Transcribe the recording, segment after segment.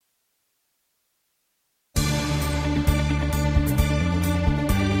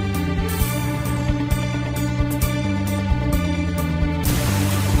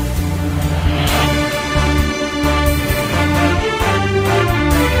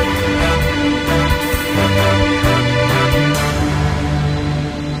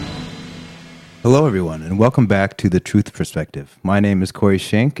Hello, everyone, and welcome back to The Truth Perspective. My name is Corey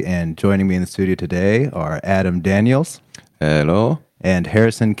Schenk, and joining me in the studio today are Adam Daniels. Hello. And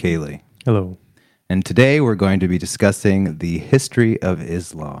Harrison Cayley. Hello. And today we're going to be discussing the history of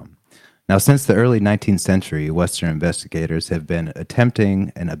Islam. Now, since the early 19th century, Western investigators have been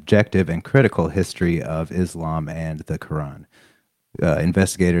attempting an objective and critical history of Islam and the Quran.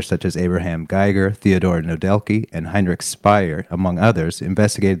 Investigators such as Abraham Geiger, Theodor Nodelky, and Heinrich Speyer, among others,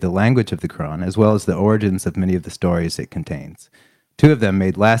 investigated the language of the Quran as well as the origins of many of the stories it contains. Two of them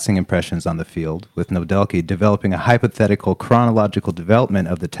made lasting impressions on the field, with Nodelky developing a hypothetical chronological development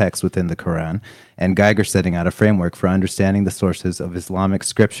of the text within the Quran, and Geiger setting out a framework for understanding the sources of Islamic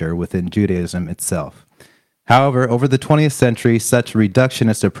scripture within Judaism itself. However, over the 20th century, such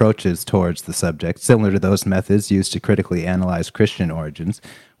reductionist approaches towards the subject, similar to those methods used to critically analyze Christian origins,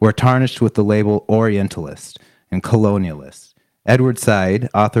 were tarnished with the label Orientalist and Colonialist. Edward Said,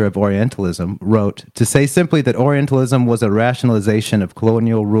 author of Orientalism, wrote, "To say simply that Orientalism was a rationalization of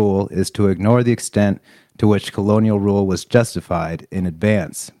colonial rule is to ignore the extent to which colonial rule was justified in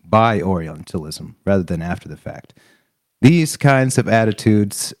advance by Orientalism, rather than after the fact." These kinds of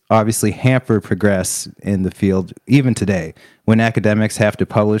attitudes obviously hamper progress in the field even today, when academics have to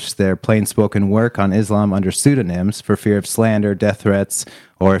publish their plain-spoken work on Islam under pseudonyms for fear of slander, death threats,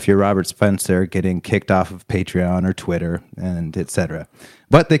 or if you're Robert Spencer, getting kicked off of Patreon or Twitter, and etc.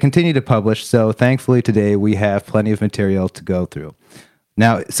 But they continue to publish, so thankfully today we have plenty of material to go through.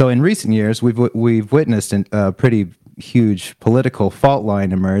 Now, so in recent years, we've witnessed a pretty huge political fault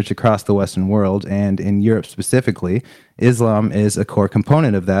line emerge across the Western world, and in Europe specifically, Islam is a core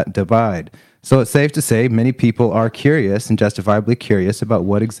component of that divide. So it's safe to say many people are curious and justifiably curious about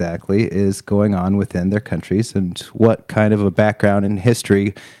what exactly is going on within their countries and what kind of a background and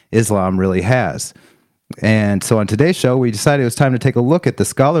history Islam really has. And so on today's show, we decided it was time to take a look at the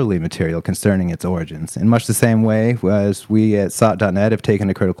scholarly material concerning its origins, in much the same way as we at SOT.net have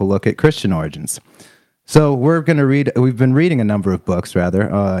taken a critical look at Christian origins. So we've been reading a number of books,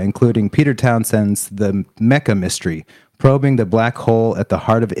 including Peter Townsend's The Mecca Mystery, Probing the Black Hole at the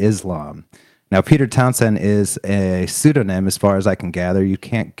Heart of Islam. Now, Peter Townsend is a pseudonym as far as I can gather. You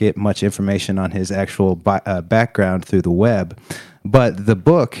can't get much information on his actual background through the web, but the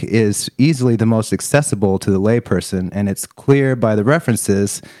book is easily the most accessible to the layperson, and it's clear by the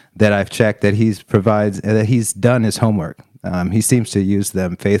references that I've checked that he's done his homework. He seems to use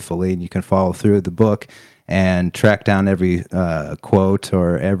them faithfully, and you can follow through the book and track down every quote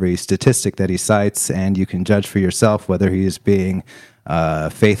or every statistic that he cites, and you can judge for yourself whether he is being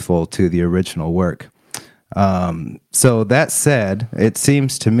faithful to the original work. So that said, it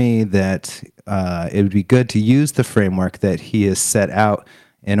seems to me that it would be good to use the framework that he has set out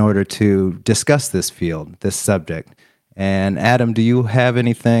in order to discuss this field, this subject. And Adam, do you have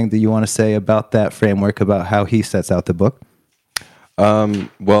anything that you want to say about that framework, about how he sets out the book?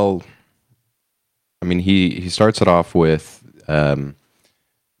 Well, I mean, he starts it off with, taking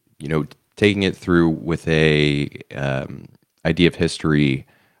it through with a idea of history,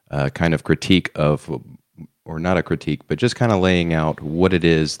 kind of critique of, or not a critique, but just kind of laying out what it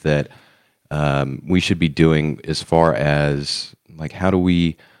is that we should be doing as far as, like, how do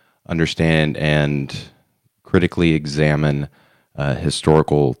we understand and critically examine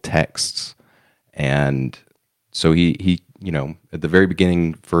historical texts. And so he at the very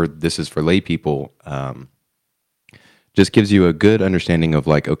beginning, this is for lay people, just gives you a good understanding of,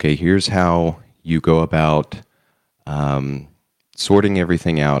 like, okay, here's how you go about sorting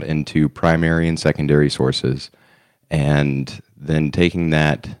everything out into primary and secondary sources, and then taking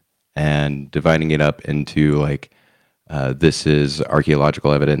that and dividing it up into, like, this is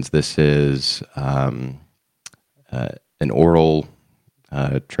archaeological evidence, this is an oral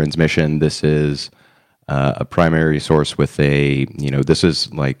transmission, this is a primary source with this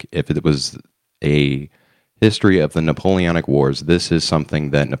is like, if it was a history of the Napoleonic Wars, this is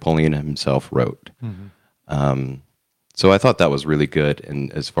something that Napoleon himself wrote. Mm-hmm. So I thought that was really good,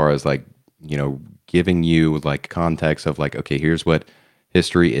 and as far as, like, giving you, like, context of, like, okay, here's what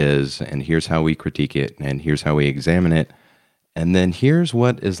history is, and here's how we critique it, and here's how we examine it, and then here's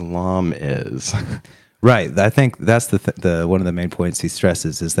what Islam is. Right. I think that's the one of the main points he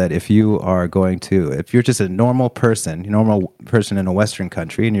stresses, is that if you're just a normal person in a Western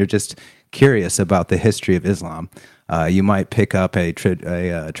country, and you're just curious about the history of Islam, you might pick up a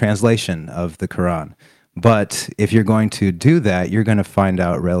translation of the Quran. But if you're going to do that, you're going to find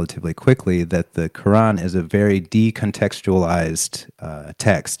out relatively quickly that the Quran is a very decontextualized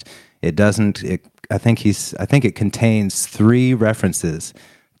text. I think it contains 3 references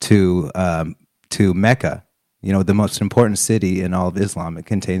to Mecca the most important city in all of Islam. It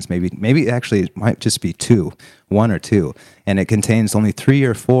contains maybe actually it might just be one or two, and it contains only 3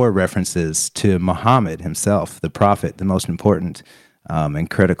 or 4 references to Muhammad himself, the prophet, the most important and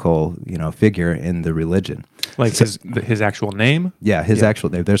critical, figure in the religion. Like his actual name? Yeah, his actual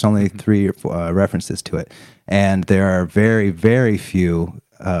name. There's only 3 or 4 references to it, and there are very, very few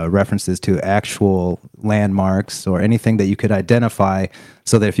references to actual landmarks or anything that you could identify,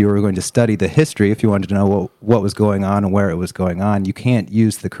 so that if you were going to study the history, if you wanted to know what was going on and where it was going on, you can't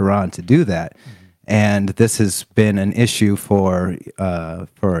use the Quran to do that. Mm-hmm. And this has been an issue for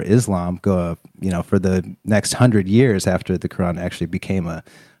Islam, for the next 100 years after the Quran actually became a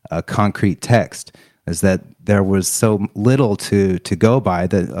concrete text, is that there was so little to go by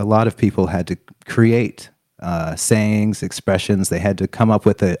that a lot of people had to create sayings, expressions. They had to come up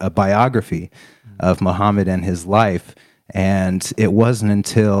with a biography of Muhammad and his life. And it wasn't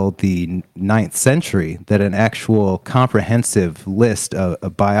until the 9th century that an actual comprehensive list of a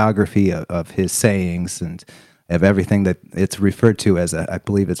biography of his sayings and of everything that it's referred to as, I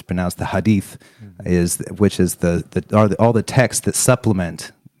believe it's pronounced the hadith, which is all the texts that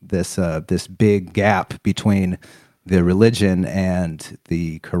supplement this big gap between the religion and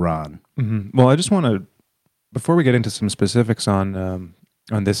the Quran. Mm-hmm. Well, I just want to, before we get into some specifics on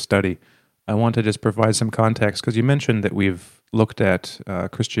this study, I want to just provide some context, because you mentioned that we've looked at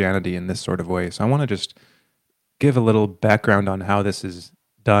Christianity in this sort of way. So I want to just give a little background on how this is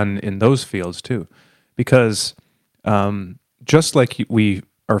done in those fields too. Because just like we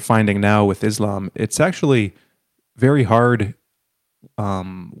are finding now with Islam, it's actually very hard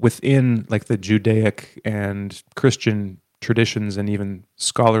within like the Judaic and Christian traditions and even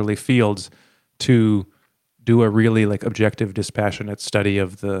scholarly fields to do a really like objective, dispassionate study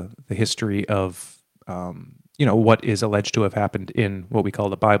of the history of what is alleged to have happened in what we call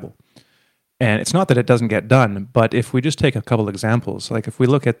the Bible. And it's not that it doesn't get done, but if we just take a couple examples, like if we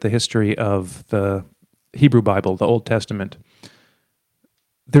look at the history of the Hebrew Bible, the Old Testament,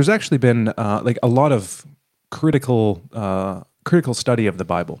 there's actually been like a lot of critical study of the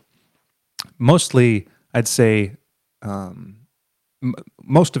Bible. Mostly, I'd say,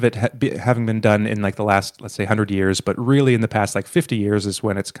 most of it having been done in like the last, let's say, 100 years, but really in the past like 50 years is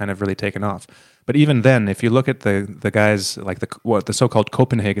when it's kind of really taken off. But even then, if you look at the guys like the so-called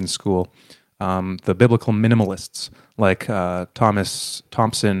Copenhagen school, the biblical minimalists like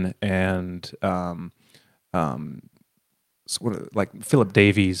Townsend and like Philip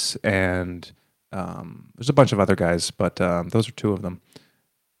Davies, and there's a bunch of other guys, but those are 2 of them.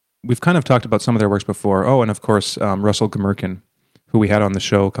 We've kind of talked about some of their works before. Oh, and of course, Russell Gmerkin, who we had on the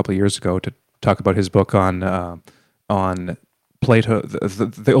show a couple of years ago to talk about his book on Plato,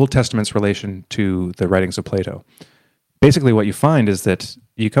 the Old Testament's relation to the writings of Plato. Basically, what you find is that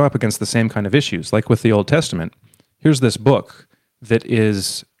you come up against the same kind of issues. Like with the Old Testament, here's this book that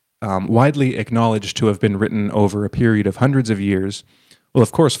is widely acknowledged to have been written over a period of hundreds of years. Well,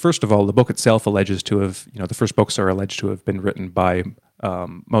 of course, first of all, the book itself alleges to have, the first books are alleged to have been written by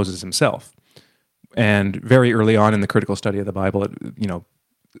Moses himself. And very early on in the critical study of the Bible,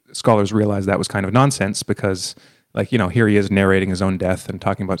 scholars realized that was kind of nonsense because, here he is narrating his own death and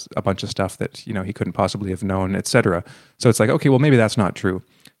talking about a bunch of stuff that, he couldn't possibly have known, etc. So it's like, okay, well, maybe that's not true.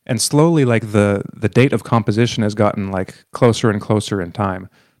 And slowly, the date of composition has gotten, closer and closer in time,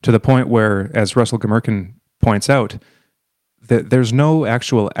 to the point where, as Russell Gmerkin points out, that there's no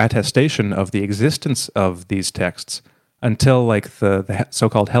actual attestation of the existence of these texts until the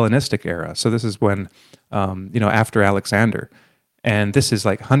so-called Hellenistic era. So this is when, after Alexander. And this is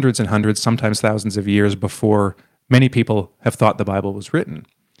hundreds and hundreds, sometimes thousands of years before many people have thought the Bible was written.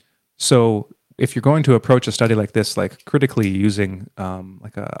 So if you're going to approach a study like this, critically using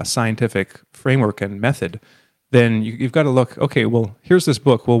a scientific framework and method, then you've got to look, okay, well, here's this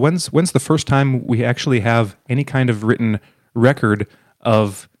book. Well, when's the first time we actually have any kind of written record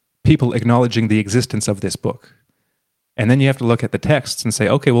of people acknowledging the existence of this book? And then you have to look at the texts and say,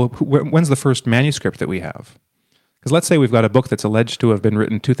 okay, well, when's the first manuscript that we have? Because let's say we've got a book that's alleged to have been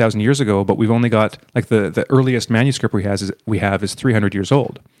written 2,000 years ago, but we've only got, the earliest manuscript we have is 300 years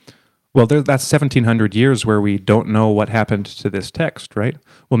old. Well, that's 1,700 years where we don't know what happened to this text, right?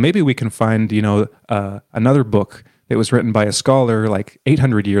 Well, maybe we can find, another book that was written by a scholar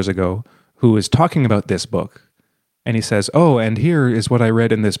 800 years ago who is talking about this book. And he says, oh, and here is what I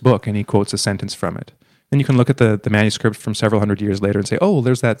read in this book, and he quotes a sentence from it. Then you can look at the manuscript from several hundred years later and say, oh,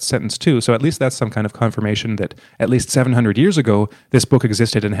 there's that sentence too. So at least that's some kind of confirmation that at least 700 years ago, this book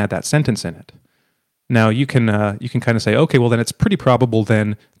existed and had that sentence in it. Now you can kind of say, okay, well then it's pretty probable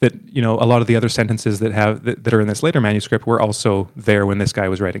then that a lot of the other sentences that are in this later manuscript were also there when this guy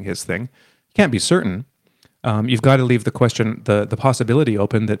was writing his thing. You can't be certain, you've got to leave the question, the possibility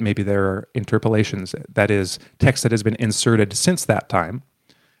open that maybe there are interpolations, that is, text that has been inserted since that time.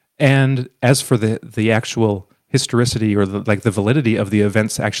 And as for the actual historicity or the validity of the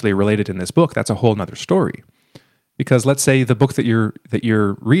events actually related in this book, that's a whole nother story. Because let's say the book that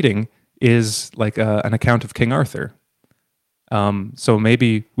you're reading is like an account of King Arthur. So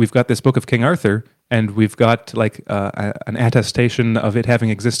maybe we've got this book of King Arthur, and we've got like an attestation of it having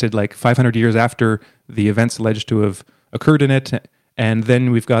existed like 500 years after the events alleged to have occurred in it, and then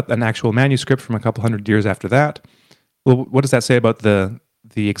we've got an actual manuscript from a couple hundred years after that. Well, what does that say about the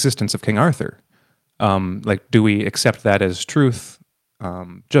existence of King Arthur? Like, do we accept that as truth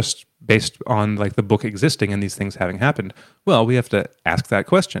just based on like the book existing and these things having happened? Well, we have to ask that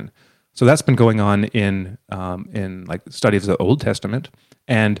question. So that's been going on in like studies of the Old Testament,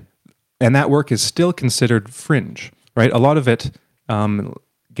 and that work is still considered fringe, right? A lot of it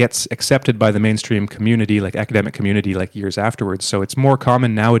gets accepted by the mainstream community, like academic community, like years afterwards. So it's more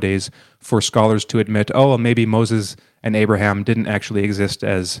common nowadays for scholars to admit, oh, well, maybe Moses and Abraham didn't actually exist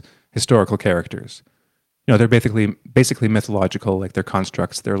as historical characters. You know, they're basically mythological, like they're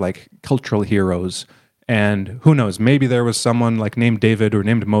constructs. They're like cultural heroes. And who knows, maybe there was someone like named David or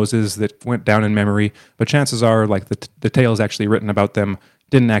named Moses that went down in memory, but chances are like the tales actually written about them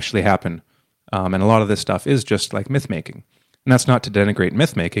didn't actually happen. And a lot of this stuff is just like myth-making. And that's not to denigrate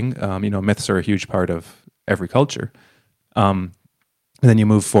myth-making. Myths are a huge part of every culture. And then you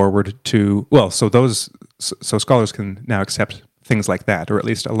move forward to, so scholars can now accept things like that, or at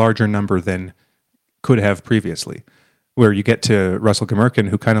least a larger number than could have previously. Where you get to Russell Gmirkin,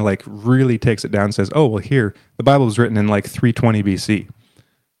 who kind of like really takes it down and says, oh, well, here, the Bible was written in like 320 BC.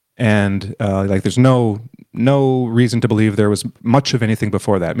 And like there's no reason to believe there was much of anything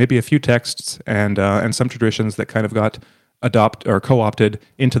before that. Maybe a few texts and some traditions that kind of got co-opted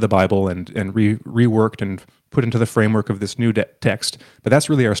into the Bible and reworked and put into the framework of this new text. But that's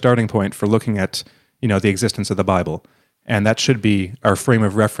really our starting point for looking at, the existence of the Bible. And that should be our frame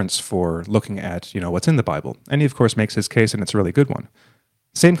of reference for looking at, what's in the Bible. And he, of course, makes his case, and it's a really good one.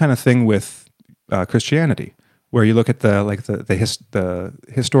 Same kind of thing with Christianity, where you look at the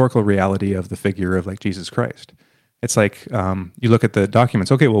historical reality of the figure of like Jesus Christ. It's like you look at the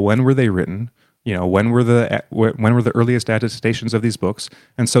documents. Okay, well, when were they written? When were the earliest attestations of these books?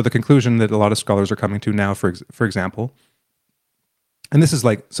 And so the conclusion that a lot of scholars are coming to now, for example, and this is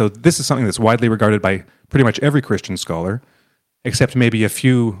something that's widely regarded by pretty much every Christian scholar, except maybe a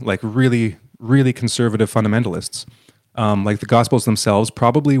few like really, really conservative fundamentalists. Like the Gospels themselves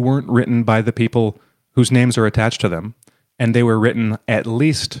probably weren't written by the people whose names are attached to them, and they were written at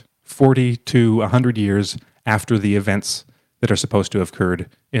least 40 to 100 years after the events that are supposed to have occurred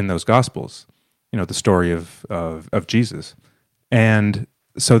in those Gospels. The story of Jesus. And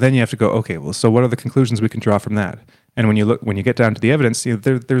so then you have to go, okay, well, so what are the conclusions we can draw from that? And when you get down to the evidence,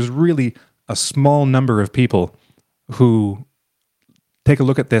 there's really a small number of people who take a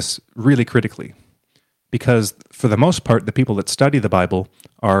look at this really critically. Because for the most part, the people that study the Bible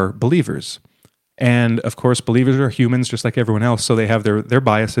are believers. And of course, believers are humans just like everyone else, so they have their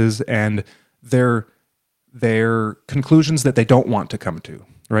biases and their conclusions that they don't want to come to,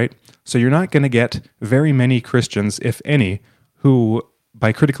 right? So you're not going to get very many Christians, if any, who,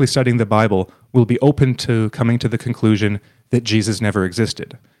 by critically studying the Bible, will be open to coming to the conclusion that Jesus never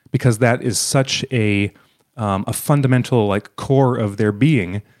existed, because that is such a fundamental like core of their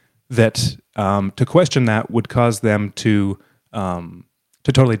being that to question that would cause them to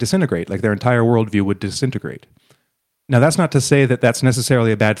totally disintegrate, like their entire worldview would disintegrate. Now, that's not to say that that's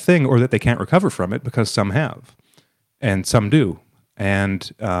necessarily a bad thing or that they can't recover from it, because some have, and some do,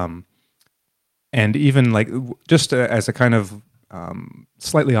 and even like just as a kind of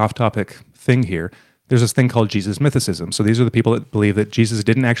slightly off-topic thing here, there's this thing called Jesus mythicism. So these are the people that believe that Jesus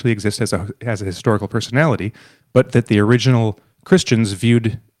didn't actually exist as a historical personality, but that the original Christians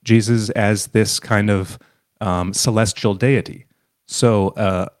viewed Jesus as this kind of celestial deity. So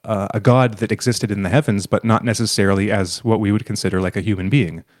a God that existed in the heavens, but not necessarily as what we would consider like a human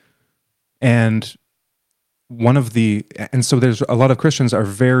being. And so there's a lot of Christians are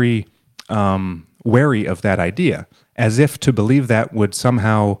very wary of that idea, as if to believe that would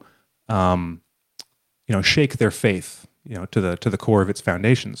somehow shake their faith, to the core of its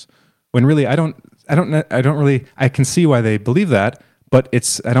foundations. When really, I can see why they believe that, but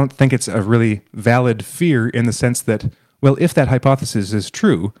I don't think it's a really valid fear in the sense that, well, if that hypothesis is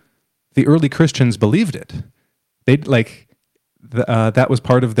true, the early Christians believed it. That was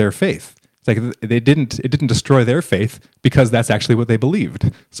part of their faith. It's like it didn't destroy their faith because that's actually what they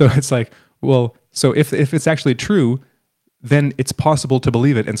believed. So it's like, well, so if it's actually true, then it's possible to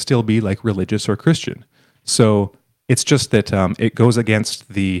believe it and still be like religious or Christian. So it's just that it goes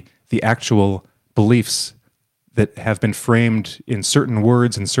against the actual beliefs that have been framed in certain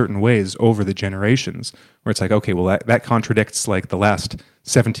words in certain ways over the generations, where it's like, okay, well, that contradicts like the last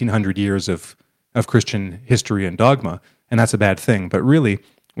 1,700 years of Christian history and dogma, and that's a bad thing. But really,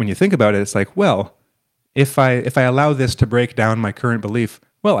 when you think about it, it's like, well, if I allow this to break down my current belief,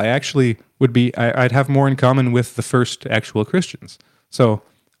 well, I actually would be, I'd have more in common with the first actual Christians. So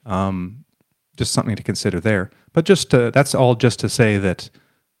just something to consider there. But that's all just to say that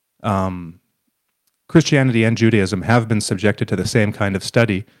Christianity and Judaism have been subjected to the same kind of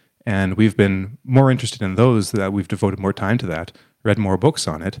study, and we've been more interested in those, that we've devoted more time to that, read more books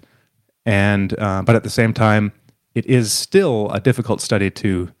on it, and but at the same time, it is still a difficult study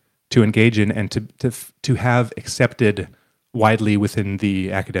to engage in and to have accepted widely within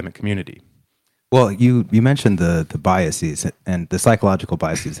the academic community. Well, you mentioned the biases and the psychological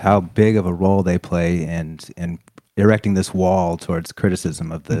biases, how big of a role they play in erecting this wall towards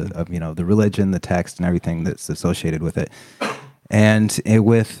criticism of the religion, the text, and everything that's associated with it. And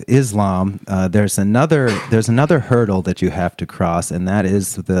with Islam, there's another hurdle that you have to cross, and that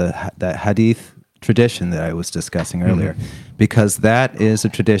is that hadith tradition that I was discussing earlier, because that is a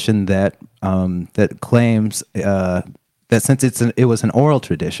tradition that claims that since it was an oral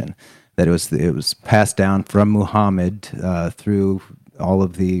tradition, that it was passed down from Muhammad through all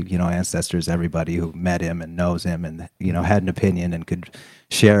of the ancestors, everybody who met him and knows him and had an opinion and could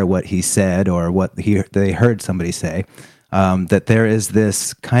share what he said or what they heard somebody say. That there is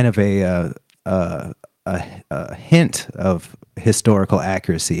this kind of a hint of historical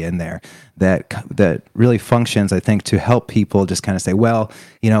accuracy in there that really functions, I think, to help people just kind of say, well,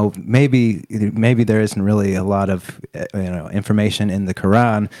 maybe there isn't really a lot of information in the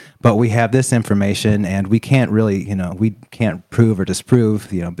Quran, but we have this information, and we can't really we can't prove or disprove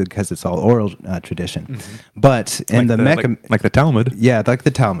because it's all oral tradition. Mm-hmm. But in the Mecca, like the Talmud, yeah, like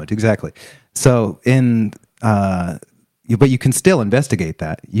the Talmud, exactly. So but you can still investigate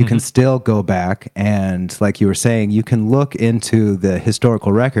that. You can still go back and, like you were saying, you can look into the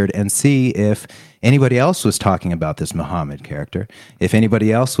historical record and see if anybody else was talking about this Muhammad character, if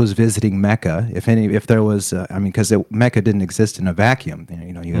anybody else was visiting Mecca, if there was, because Mecca didn't exist in a vacuum.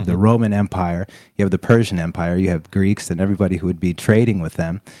 You have the Roman Empire, you have the Persian Empire, you have Greeks and everybody who would be trading with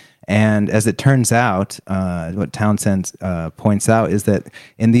them. And as it turns out, what Townsend points out is that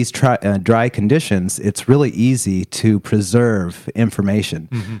in these dry conditions, it's really easy to preserve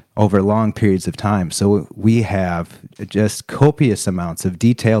information over long periods of time. So we have just copious amounts of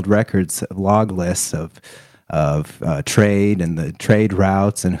detailed records, log lists of trade and the trade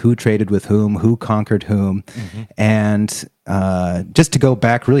routes and who traded with whom, who conquered whom. And just to go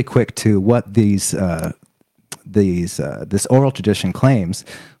back really quick to what this oral tradition claims.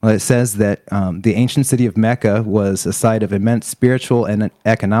 Well, it says that the ancient city of Mecca was a site of immense spiritual and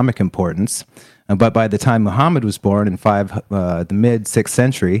economic importance, but by the time Muhammad was born in the mid-6th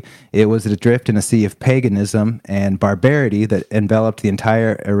century, it was adrift in a sea of paganism and barbarity that enveloped the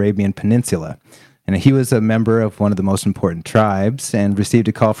entire Arabian Peninsula. And he was a member of one of the most important tribes and received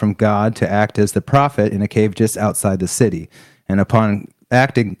a call from God to act as the prophet in a cave just outside the city. And upon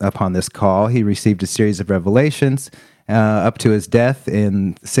acting upon this call, he received a series of revelations up to his death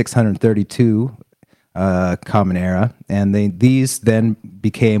in 632 Common Era, and these then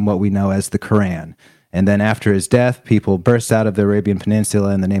became what we know as the Quran. And then after his death, people burst out of the Arabian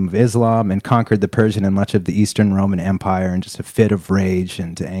Peninsula in the name of Islam and conquered the Persian and much of the Eastern Roman Empire in just a fit of rage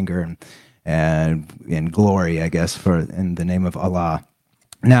and anger and glory, I guess, in the name of Allah.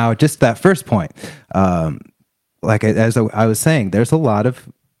 Now, just that first point, like as I was saying, there's a lot of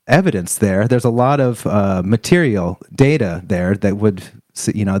evidence there. There's a lot of material data there that would,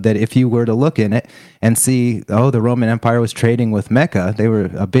 that if you were to look in it and see, the Roman Empire was trading with Mecca. They were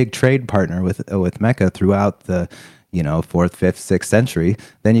a big trade partner with Mecca throughout the 4th, 5th, 6th century.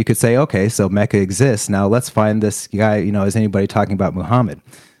 Then you could say, okay, so Mecca exists. Now let's find this guy. Is anybody talking about Muhammad?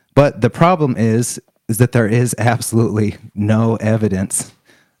 But the problem is that there is absolutely no evidence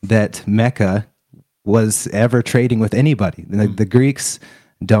that Mecca was ever trading with anybody. The Greeks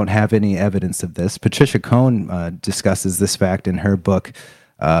don't have any evidence of this. Patricia Cohn discusses this fact in her book,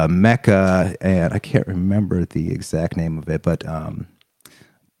 Mecca, and I can't remember the exact name of it, but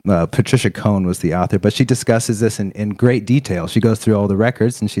Patricia Cohn was the author, but she discusses this in great detail. She goes through all the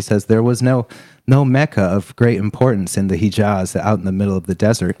records, and she says there was no Mecca of great importance in the Hijaz out in the middle of the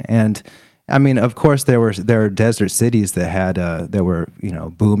desert. And I mean, of course, there are desert cities that were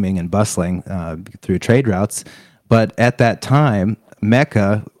booming and bustling through trade routes, but at that time,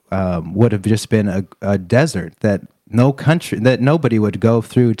 Mecca would have just been a desert that no country that nobody would go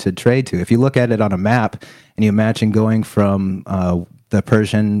through to trade to. If you look at it on a map and you imagine going from the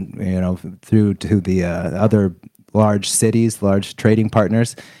Persian, through to the other large cities, large trading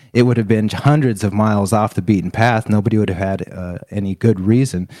partners, it would have been hundreds of miles off the beaten path. Nobody would have had any good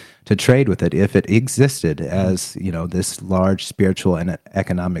reason to trade with it if it existed as, this large spiritual and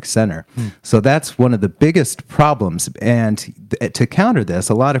economic center. So that's one of the biggest problems. And to counter this,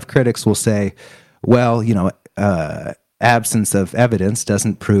 a lot of critics will say, well, absence of evidence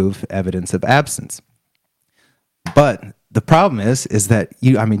doesn't prove evidence of absence. But the problem is that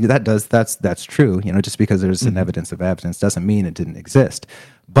that's true. Just because there's an evidence of absence doesn't mean it didn't exist.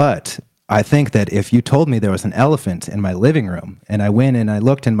 But I think that if you told me there was an elephant in my living room, and I went and I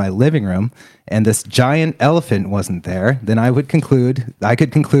looked in my living room, and this giant elephant wasn't there, then I could conclude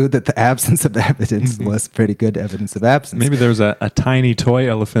that the absence of evidence was pretty good evidence of absence. Maybe there's a tiny toy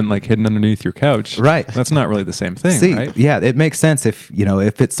elephant like hidden underneath your couch. Right. That's not really the same thing, See, right? Yeah, it makes sense if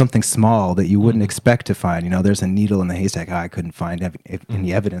it's something small that you wouldn't expect to find. There's a needle in the haystack. I couldn't find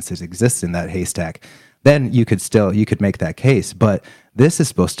any evidence that exists in that haystack. Then you could make that case. But this is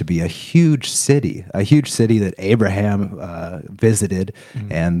supposed to be a huge city that Abraham visited,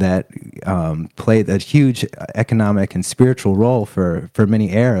 and that played a huge economic and spiritual role for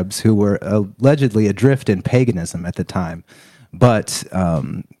many Arabs who were allegedly adrift in paganism at the time. But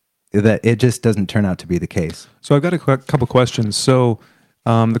that it just doesn't turn out to be the case. So I've got a couple questions. So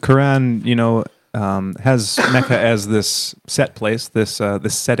the Quran, has Mecca as this set place, this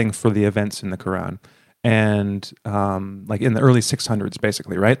setting for the events in the Quran. And like in the early 600s,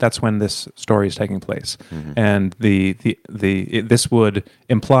 basically, right? That's when this story is taking place, and this would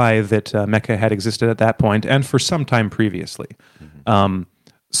imply that Mecca had existed at that point and for some time previously.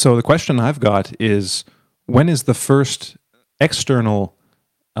 So the question I've got is, when is the first external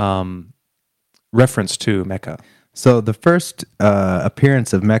reference to Mecca? So the first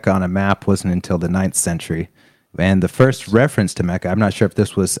appearance of Mecca on a map wasn't until the 9th century. And the first reference to Mecca, I'm not sure if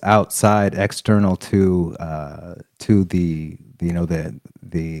this was outside, external to the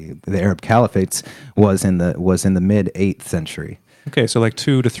Arab caliphates, was in the mid 8th century. Okay, so like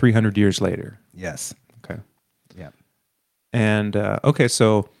 200 to 300 years later. Yes. Okay. Yeah. And okay,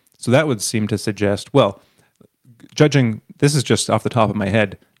 so that would seem to suggest, well, judging, this is just off the top of my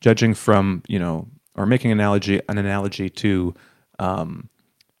head, judging from or making an analogy to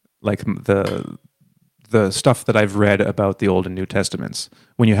like the stuff that I've read about the Old and New Testaments.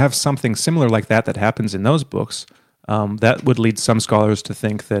 When you have something similar like that happens in those books, that would lead some scholars to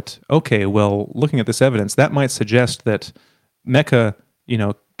think that, okay, well, looking at this evidence, that might suggest that Mecca,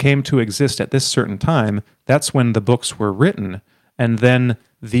 came to exist at this certain time. That's when the books were written, and then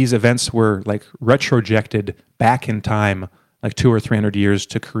these events were like retrojected back in time, like 200 or 300 years,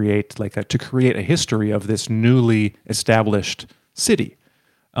 to create a history of this newly established city.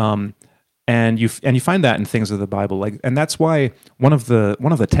 And you find that in things of the Bible, and that's why one of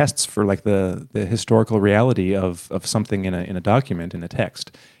the tests for like the historical reality of something in a document, in a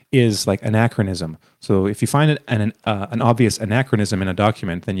text, is like anachronism. So if you find an obvious anachronism in a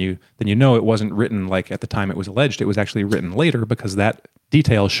document, then you know it wasn't written like at the time it was alleged. It was actually written later, because that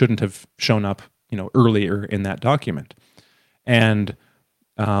detail shouldn't have shown up earlier in that document. And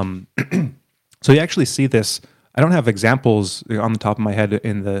so you actually see this. I don't have examples on the top of my head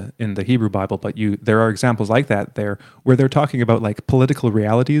in the Hebrew Bible, but there are examples like that there, where they're talking about like political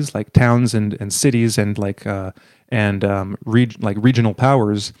realities, like towns and cities and regional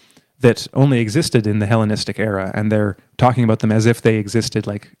powers that only existed in the Hellenistic era, and they're talking about them as if they existed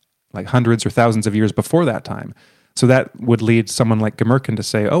like hundreds or thousands of years before that time. So that would lead someone like Gemerkin to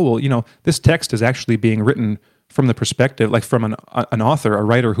say, oh, well, this text is actually being written from the perspective, like from an author, a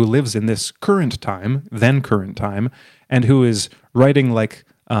writer who lives in this current time, and who is writing like,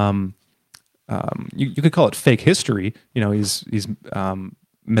 you could call it fake history. He's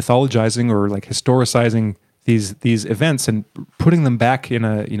mythologizing or like historicizing these events and putting them back in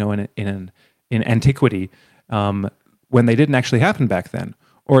antiquity, when they didn't actually happen back then.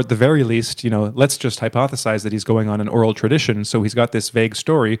 Or at the very least, let's just hypothesize that he's going on an oral tradition, so he's got this vague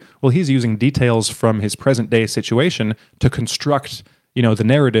story. Well, he's using details from his present-day situation to construct, the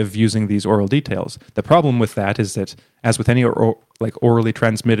narrative using these oral details. The problem with that is that, as with any orally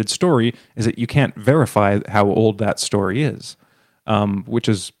transmitted story, is that you can't verify how old that story is, which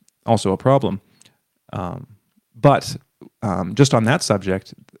is also a problem. But just on that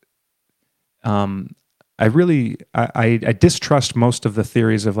subject, I distrust most of the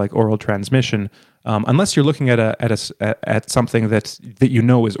theories of like oral transmission, unless you're looking at something that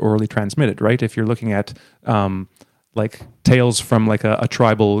is orally transmitted, right? If you're looking at like tales from like a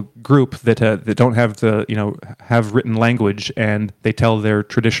tribal group that don't have have written language, and they tell their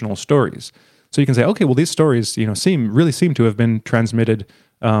traditional stories. So you can say, okay, well, these stories seem to have been transmitted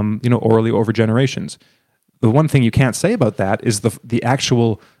orally over generations. The one thing you can't say about that is the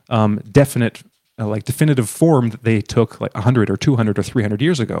actual definitive form that they took like 100 or 200 or 300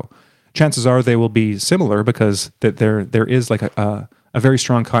 years ago. Chances are they will be similar because that there is like a very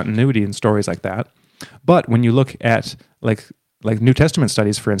strong continuity in stories like that. But when you look at like New Testament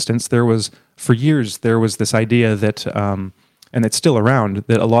studies, for instance, for years there was this idea that, and it's still around,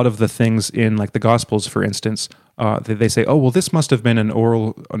 that a lot of the things in like the Gospels, for instance, they say, oh, well, this must have been an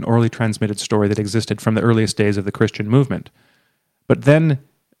orally transmitted story that existed from the earliest days of the Christian movement. But then,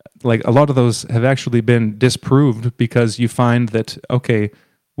 like, a lot of those have actually been disproved, because you find that, okay,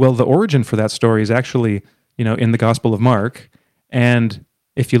 well, the origin for that story is actually, in the Gospel of Mark, and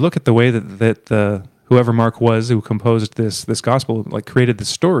if you look at the way that the whoever Mark was who composed this gospel, like created this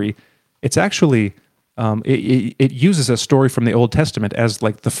story, it's actually it uses a story from the Old Testament as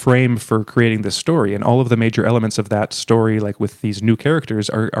like the frame for creating this story, and all of the major elements of that story, like with these new characters,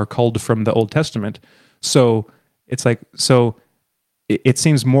 are culled from the Old Testament. So it's like it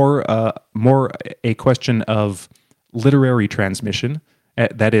seems more a question of literary transmission.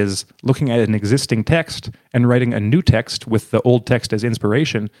 That is, looking at an existing text and writing a new text with the old text as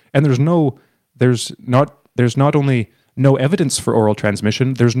inspiration. And there's not only no evidence for oral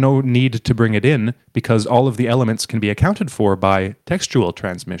transmission, there's no need to bring it in, because all of the elements can be accounted for by textual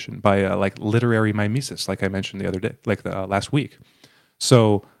transmission, by like literary mimesis, like I mentioned the other day, last week.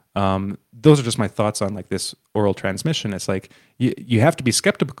 So those are just my thoughts on like this oral transmission. It's like you have to be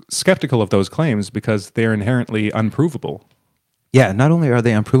skeptical of those claims because they're inherently unprovable. Yeah, not only are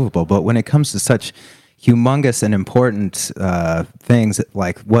they unprovable, but when it comes to such humongous and important things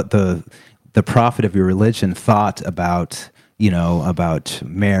like what the prophet of your religion thought about, about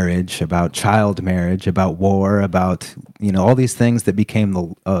marriage, about child marriage, about war, about, all these things that became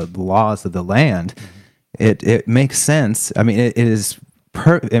the laws of the land, it makes sense. I mean,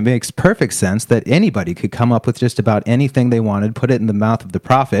 it makes perfect sense that anybody could come up with just about anything they wanted, put it in the mouth of the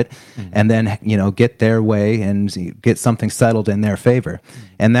prophet, and then, get their way and get something settled in their favor.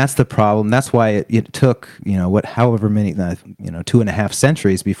 And that's the problem. That's why it took, however many, 2.5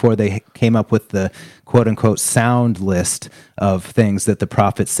 centuries before they came up with the quote unquote sound list of things that the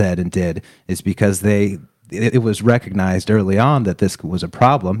prophet said and did, is because it was recognized early on that this was a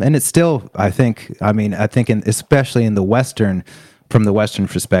problem. And it's still, especially in the Western, from the Western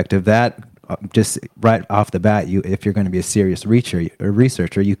perspective, that just right off the bat, if you're going to be a serious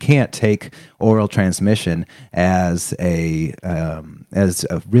researcher, you can't take oral transmission as a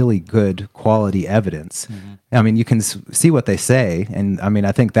really good quality evidence. I mean, you can see what they say, and I mean,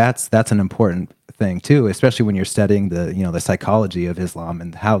 I think that's an important thing too, especially when you're studying the psychology of Islam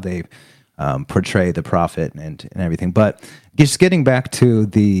and how they portray the prophet and everything. But just getting back to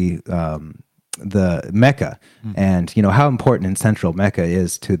the Mecca, and how important and central Mecca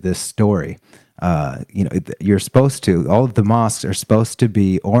is to this story. You're supposed to, all of the mosques are supposed to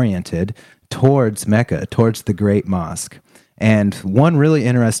be oriented towards Mecca, towards the Great Mosque. And one really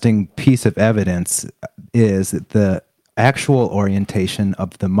interesting piece of evidence is the actual orientation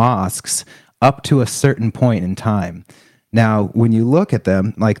of the mosques up to a certain point in time. Now, when you look at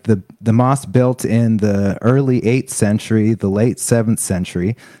them, like the mosques built in the early 8th century, the late 7th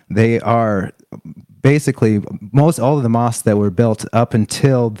century, they are basically, all of the mosques that were built up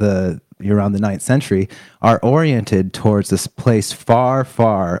until around the 9th century are oriented towards this place far,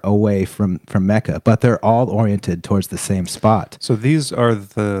 far away from Mecca, but they're all oriented towards the same spot. So these are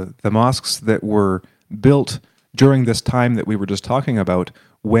the mosques that were built during this time that we were just talking about,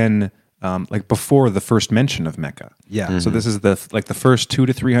 when before the first mention of Mecca. Yeah. So this is the first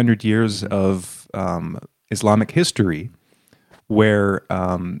 200 to 300 years of Islamic history, where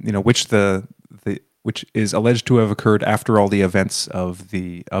which is alleged to have occurred after all the events of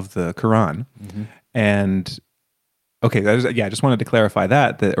the Quran. And okay, I just wanted to clarify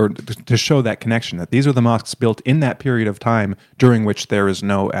that, or to show that connection, that these are the mosques built in that period of time during which there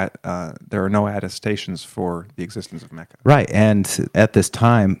are no attestations for the existence of Mecca. Right, and at this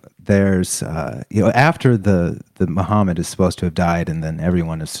time, there's after the Muhammad is supposed to have died, and then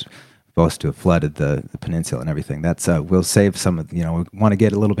everyone is supposed to have flooded the peninsula and everything. That's we'll save some of we want to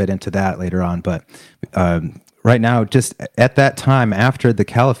get a little bit into that later on, but right now, just at that time, after the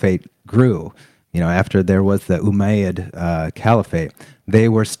caliphate grew, after there was the Umayyad Caliphate,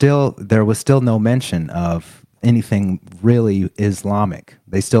 there was still no mention of anything really Islamic.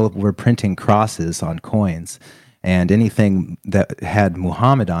 They still were printing crosses on coins, and anything that had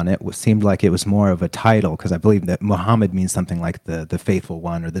Muhammad on it seemed like it was more of a title, because I believe that Muhammad means something like the faithful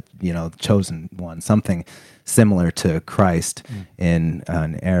one, or the chosen one, something similar to Christ in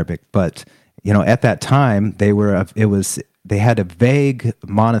Arabic. But at that time they had a vague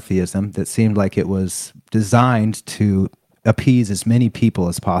monotheism that seemed like it was designed to appease as many people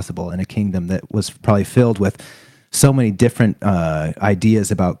as possible in a kingdom that was probably filled with so many different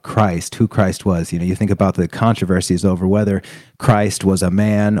ideas about Christ, who Christ was. You think about the controversies over whether Christ was a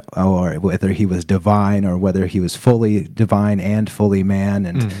man, or whether he was divine, or whether he was fully divine and fully man,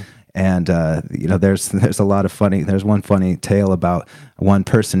 and there's a lot of there's one funny tale about one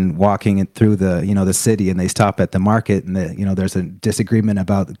person walking through the city, and they stop at the market, and there's a disagreement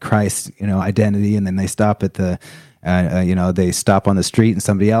about Christ's identity, and then they stop at the they stop on the street, and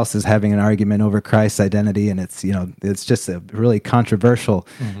somebody else is having an argument over Christ's identity, and it's just a really controversial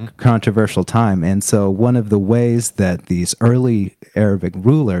time. And so one of the ways that these early Arabic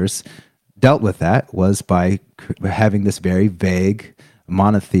rulers dealt with that was by having this very vague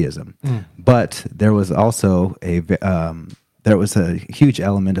monotheism. But there was also there was a huge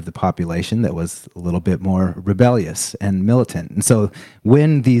element of the population that was a little bit more rebellious and militant. And so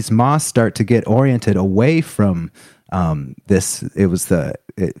when these mosques start to get oriented away from this,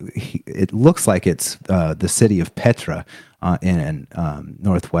 it looks like it's the city of Petra in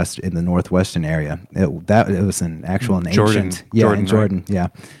the northwestern area. It was an actual ancient Jordan, right? Yeah.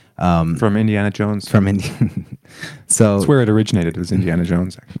 From Indiana Jones. So that's where it originated. It was Indiana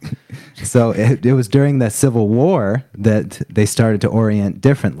Jones, actually. So it was during the Civil War that they started to orient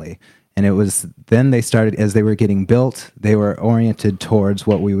differently. And it was then they started, as they were getting built, they were oriented towards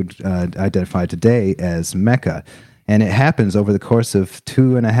what we would identify today as Mecca. And it happens over the course of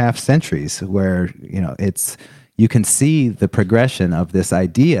 2.5 centuries, where you can see the progression of this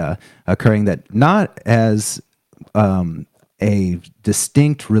idea occurring, that not as a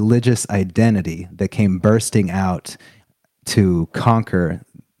distinct religious identity that came bursting out to conquer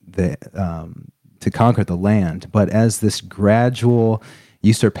the land, but as this gradual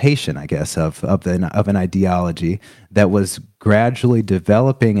usurpation, I guess, of an ideology that was gradually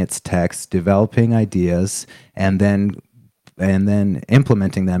developing its texts, developing ideas, and then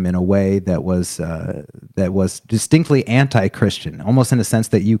implementing them in a way that was distinctly anti-Christian, almost in a sense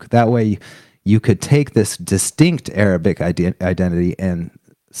that you could take this distinct Arabic identity and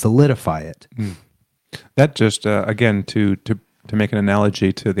solidify it. That just, again, to make an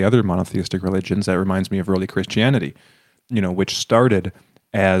analogy to the other monotheistic religions, that reminds me of early Christianity, which started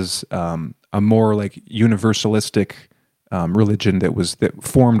as a more like universalistic religion that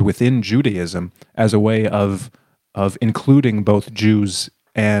formed within Judaism as a way of including both Jews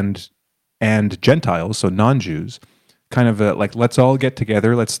and Gentiles, so non-Jews. Kind of like, let's all get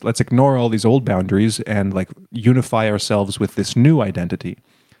together, let's ignore all these old boundaries and like unify ourselves with this new identity.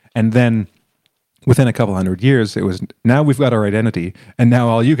 And then within a couple hundred years, it was, now we've got our identity, and now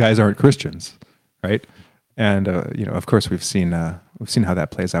all you guys aren't Christians, right? And of course, we've seen how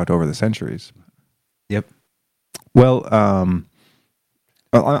that plays out over the centuries. Yep. Well, I'm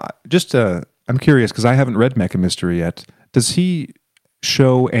curious, because I haven't read Mecca Mystery yet. Does he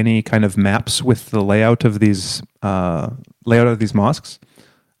show any kind of maps with the layout of these mosques?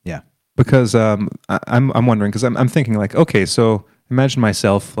 Yeah, because I'm wondering, because I'm thinking like, okay, so imagine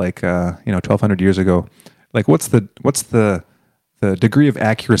myself like 1,200 years ago, like what's the degree of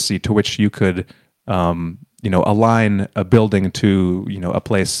accuracy to which you could align a building to a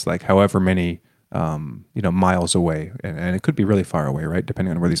place like however many miles away, and it could be really far away, right?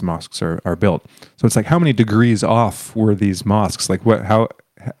 Depending on where these mosques are built. So it's like, how many degrees off were these mosques? Like how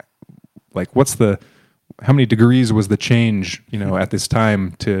many degrees was the change, at this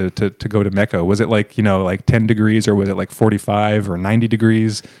time to go to Mecca? Was it like 10 degrees, or was it like 45 or 90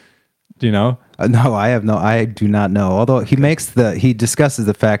 degrees? Do you know? No, I do not know. Although he discusses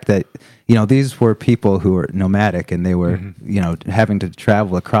the fact that, these were people who were nomadic, and they were, having to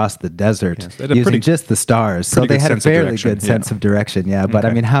travel across the desert using just the stars. So they had a fairly good sense of direction. Yeah. But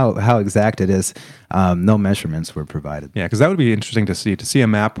I mean, how exact it is, no measurements were provided. Yeah. Because that would be interesting to see a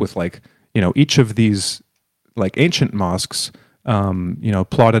map with each of these like ancient mosques,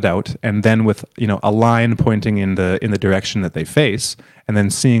 plotted out, and then with a line pointing in the direction that they face, and then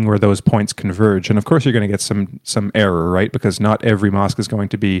seeing where those points converge. And of course, you're going to get some error, right? Because not every mosque is going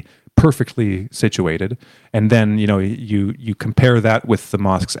to be perfectly situated. And then you compare that with the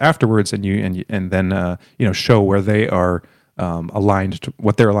mosques afterwards, and then show where they are aligned to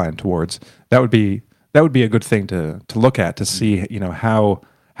what they're aligned towards. That would be a good thing to look at, to see how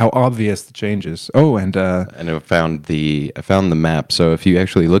obvious the changes. Oh, and I found the map. So if you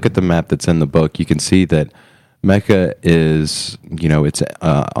actually look at the map that's in the book, you can see that Mecca is, it's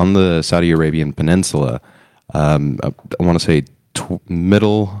on the Saudi Arabian Peninsula. I want to say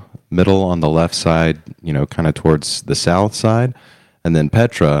middle on the left side, kind of towards the south side, and then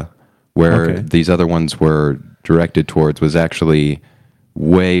Petra, where these other ones were directed towards, was actually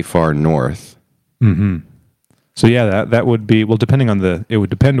way far north. Mm-hmm. So yeah, that would be, well, it would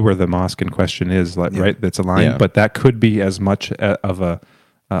depend where the mosque in question is, right? That's aligned, but that could be as much as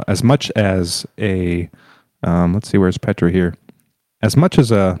a let's see, where's Petra here? As much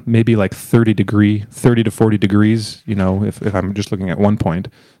as maybe like 30 to 40 degrees, if I'm just looking at one point.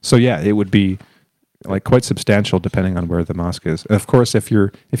 So yeah, it would be like quite substantial depending on where the mosque is. Of course, if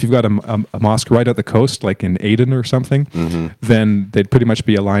you've got a mosque right at the coast, like in Aden or something, then they'd pretty much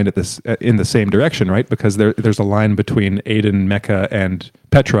be aligned in the same direction, right? Because there's a line between Aden, Mecca, and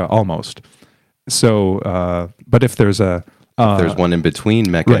Petra almost. So, but if there's if there's one in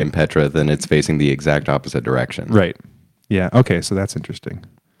between Mecca and Petra, then it's facing the exact opposite direction. Right. Yeah. Okay. So that's interesting.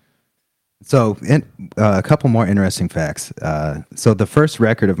 So, a couple more interesting facts. So, the first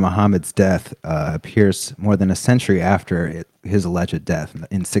record of Muhammad's death appears more than a century after his alleged death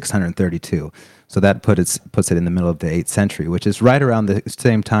in 632. So that puts it in the middle of the 8th century, which is right around the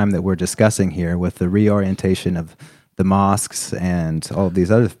same time that we're discussing here, with the reorientation of the mosques and all of these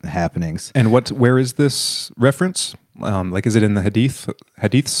other happenings. And where is this reference? Like, is it in the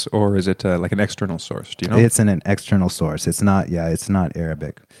hadiths, or is it like an external source? Do you know? It's in an external source. It's not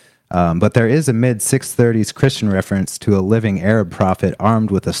Arabic. But there is a mid-630s Christian reference to a living Arab prophet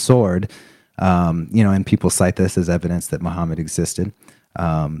armed with a sword, and people cite this as evidence that Muhammad existed.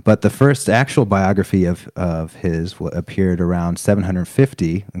 But the first actual biography of his appeared around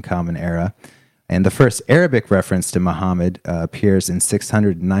 750 in Common Era, and the first Arabic reference to Muhammad appears in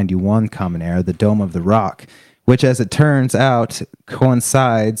 691 Common Era, the Dome of the Rock, which, as it turns out,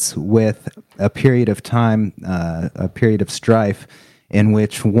 coincides with a period of time, a period of strife, in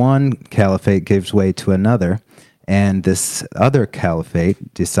which one caliphate gives way to another, and this other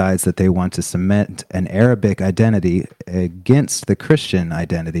caliphate decides that they want to cement an Arabic identity against the Christian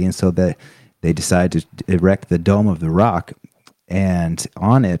identity, and so that they decide to erect the Dome of the Rock, and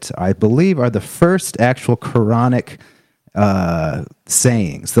on it, I believe, are the first actual Quranic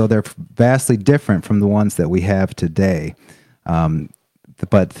sayings, though they're vastly different from the ones that we have today.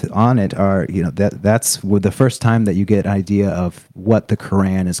 But on it are, that's the first time that you get an idea of what the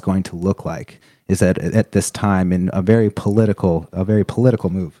Quran is going to look like, is that at this time in a very political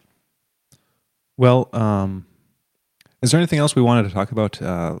move. Well, is there anything else we wanted to talk about,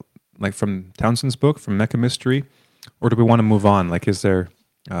 like from Townsend's book, from Mecca Mystery, or do we want to move on? Like, is there,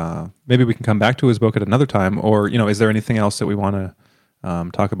 maybe we can come back to his book at another time, or, is there anything else that we want to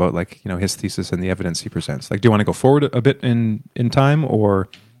talk about, like, his thesis and the evidence he presents? Like, do you want to go forward a bit in time, or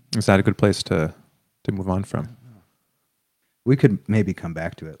is that a good place to move on from? We could maybe come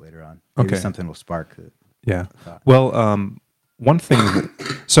back to it later on. Maybe something will spark it. Yeah. Well, one thing.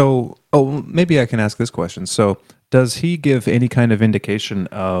 Maybe I can ask this question. So, does he give any kind of indication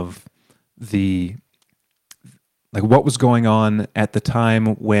of what was going on at the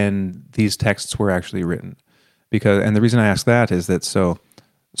time when these texts were actually written? And the reason I ask that is that so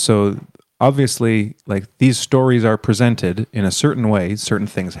obviously, like, these stories are presented in a certain way, certain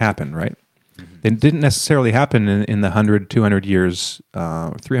things happen, right? Mm-hmm. They didn't necessarily happen in the 100, 200 years,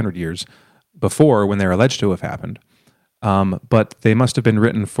 300 years before, when they're alleged to have happened. But they must have been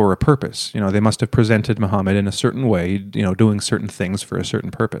written for a purpose. They must have presented Muhammad in a certain way, doing certain things for a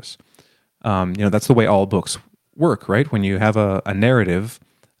certain purpose. That's the way all books work, right? When you have a narrative,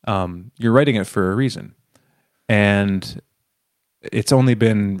 you're writing it for a reason. And it's only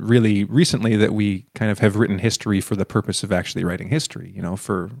been really recently that we kind of have written history for the purpose of actually writing history.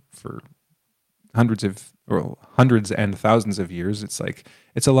 For hundreds and thousands of years, it's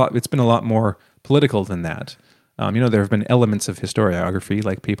been a lot more political than that. There have been elements of historiography,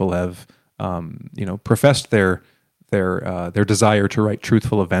 like people have professed their desire to write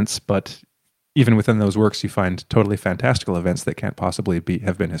truthful events, but even within those works, you find totally fantastical events that can't possibly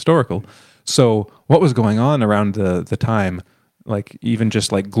have been historical. So what was going on around the time, like even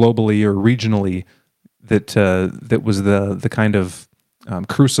just like globally or regionally, that was the kind of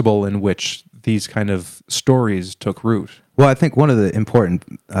crucible in which these kind of stories took root? Well, I think one of the important,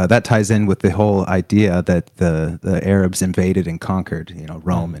 that ties in with the whole idea that the Arabs invaded and conquered,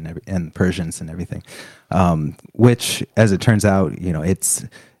 Rome and Persians and everything, which, as it turns out,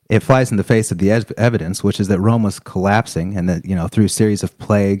 it flies in the face of the evidence, which is that Rome was collapsing, and that, through a series of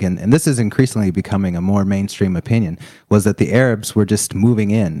plague, and this is increasingly becoming a more mainstream opinion, was that the Arabs were just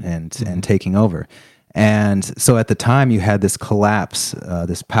moving in and taking over. And so at the time you had this collapse,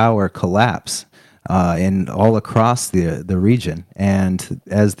 this power collapse, in all across the region. And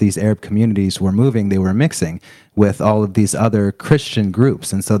as these Arab communities were moving, they were mixing with all of these other Christian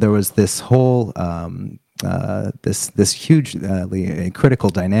groups, and so there was this whole this hugely critical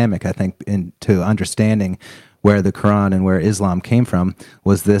dynamic, I think, into understanding where the Quran and where Islam came from,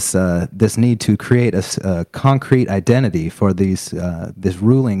 was this need to create a concrete identity for these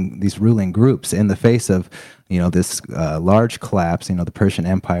ruling groups in the face of this large collapse, the Persian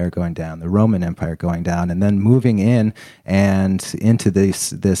Empire going down, the Roman Empire going down, and then moving in and into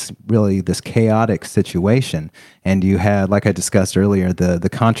this chaotic situation. And you had, like I discussed earlier, the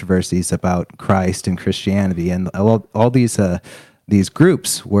controversies about Christ and Christianity, and all these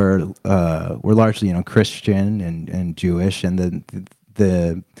groups were largely Christian and Jewish, and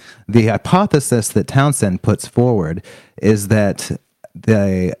the hypothesis that Townsend puts forward is that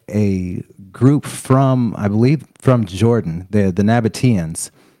a group from, I believe, from Jordan, the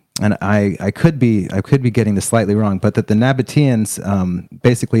Nabateans, and I could be getting this slightly wrong, but that the Nabateans,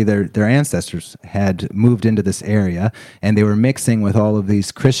 basically their ancestors had moved into this area, and they were mixing with all of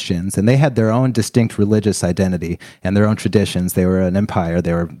these Christians, and they had their own distinct religious identity and their own traditions. They were an empire.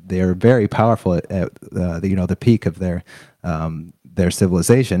 They were very powerful at the peak of their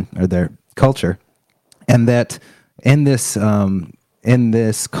civilization or their culture, and that in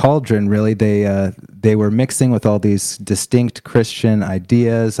this cauldron, really, they were mixing with all these distinct Christian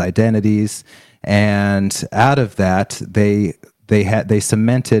ideas, identities, and out of that, they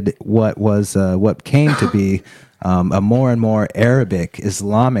cemented what came to be a more and more Arabic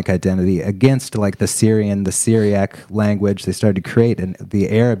Islamic identity against like the Syrian, the Syriac language. They started to create the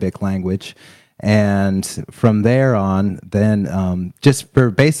Arabic language. And from there on, then just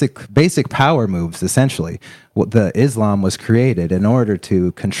for basic power moves, essentially, the Islam was created in order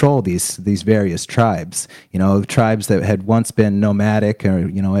to control these various tribes. Tribes that had once been nomadic,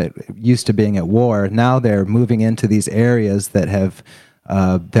 or used to being at war. Now they're moving into these areas that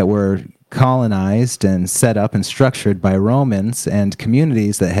were colonized and set up and structured by Romans, and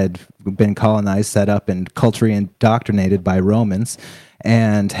communities that had been colonized, set up, and culturally indoctrinated by Romans,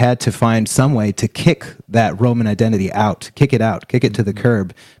 and had to find some way to kick that Roman identity out, kick it to the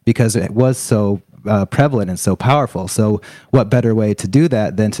curb, because it was so prevalent and so powerful. So what better way to do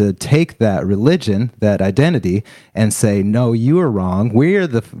that than to take that religion, that identity, and say, no, you are wrong. We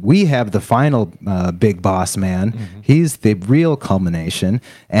have the final big boss man. Mm-hmm. He's the real culmination.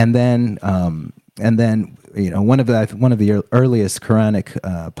 And then one of the earliest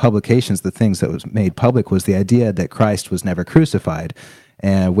Quranic publications, the things that was made public, was the idea that Christ was never crucified,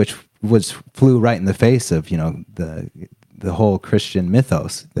 which flew right in the face of the whole Christian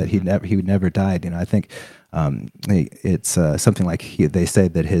mythos that he never died. I think it's something like they say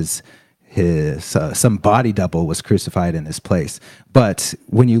that his some body double was crucified in his place. But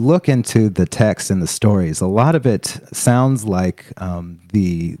when you look into the text and the stories, a lot of it sounds like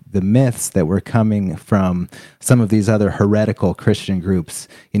the myths that were coming from some of these other heretical Christian groups.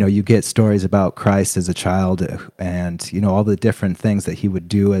 You get stories about Christ as a child, and all the different things that he would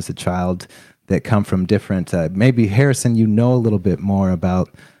do as a child that come from different. Maybe Harrison, a little bit more about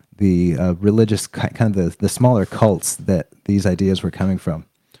the religious kind of the smaller cults that these ideas were coming from.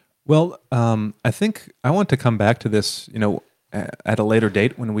 Well, I think I want to come back to this, at a later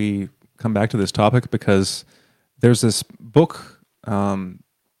date when we come back to this topic, because there's this book. I'm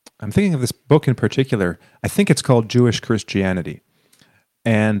thinking of this book in particular. I think it's called Jewish Christianity,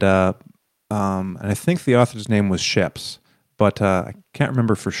 and I think the author's name was Sheps, but I can't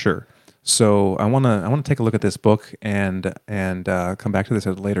remember for sure. So I want to take a look at this book and come back to this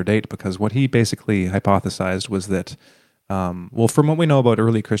at a later date, because what he basically hypothesized was that. From what we know about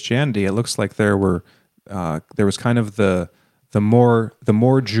early Christianity, it looks like there was kind of the more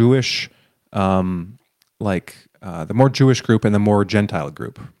Jewish, the more Jewish group and the more Gentile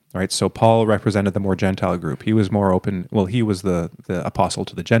group, right? So Paul represented the more Gentile group. He was more open. Well, he was the apostle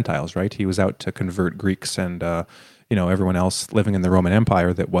to the Gentiles, right? He was out to convert Greeks and everyone else living in the Roman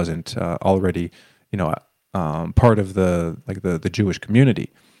Empire that wasn't already part of the Jewish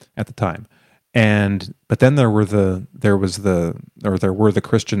community at the time. But then there were the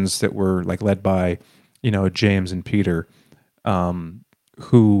Christians that were like led by, James and Peter,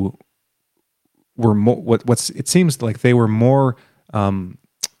 who were more, it seems like they were more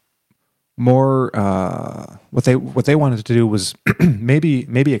what they wanted to do was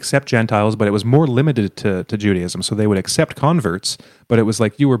maybe accept Gentiles, but it was more limited to Judaism. So they would accept converts, but it was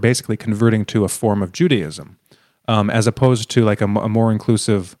like you were basically converting to a form of Judaism, as opposed to like a more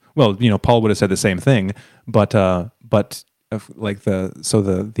inclusive. Well, Paul would have said the same thing, but like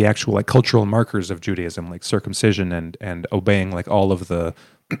the actual like cultural markers of Judaism, like circumcision and obeying like all of the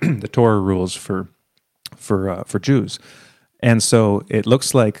the Torah rules for Jews. And so it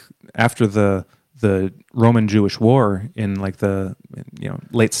looks like after the Roman Jewish War in like the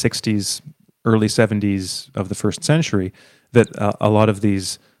late 60s, early 70s of the first century, that a lot of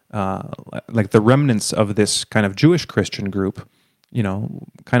these like the remnants of this kind of Jewish Christian group,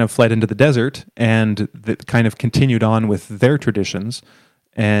 kind of fled into the desert, and that kind of continued on with their traditions.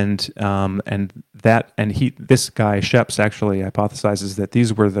 And this guy Sheps actually hypothesizes that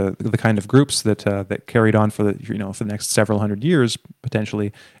these were the kind of groups that carried on for the next several hundred years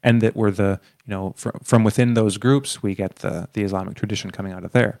potentially, and that were from within those groups we get the Islamic tradition coming out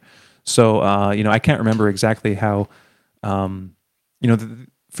of there. So I can't remember exactly how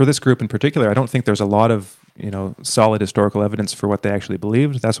for this group in particular, I don't think there's a lot of solid historical evidence for what they actually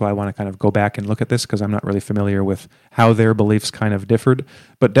believed. That's why I want to kind of go back and look at this, because I'm not really familiar with how their beliefs kind of differed.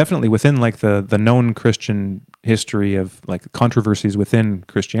 But definitely within like the known Christian history of like controversies within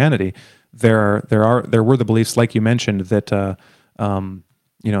Christianity, there were the beliefs, like you mentioned, that the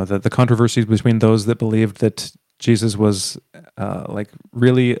controversies between those that believed that Jesus was like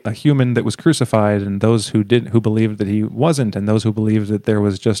really a human that was crucified, and those who believed that he wasn't, and those who believed that there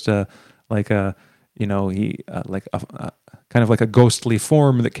was just kind of like a ghostly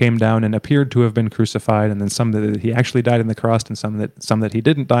form that came down and appeared to have been crucified, and then some that he actually died on the cross, and some that he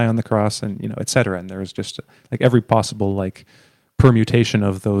didn't die on the cross, and et cetera. And there was just like every possible like permutation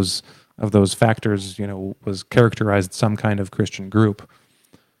of those factors, was characterized some kind of Christian group,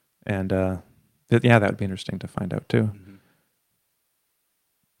 and that would be interesting to find out too.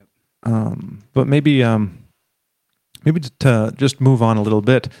 But maybe to just move on a little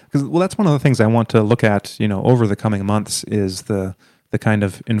bit, because that's one of the things I want to look at, over the coming months, is the kind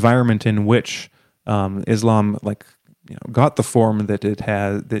of environment in which Islam got the form that it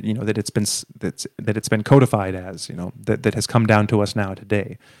has, that it's been codified as, that has come down to us now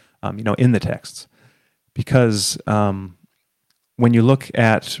today, in the texts, because when you look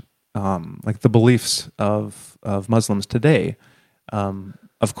at the beliefs of Muslims today,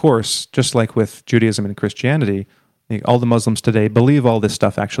 of course, just like with Judaism and Christianity, all the Muslims today believe all this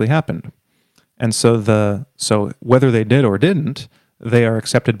stuff actually happened. And so whether they did or didn't, they are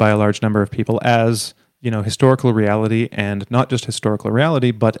accepted by a large number of people as, historical reality, and not just historical reality,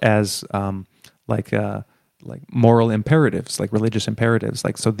 but as like moral imperatives, like religious imperatives.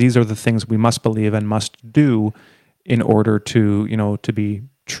 Like, so these are the things we must believe and must do in order to, to be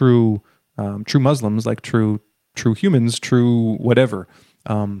true Muslims, like true humans, true whatever,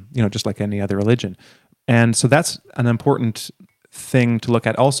 just like any other religion. And so that's an important thing to look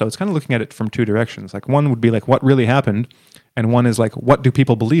at also. It's kind of looking at it from two directions. Like, one would be like what really happened, and one is like what do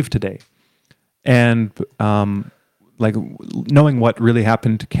people believe today? And like knowing what really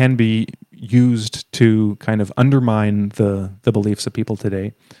happened can be used to kind of undermine the beliefs of people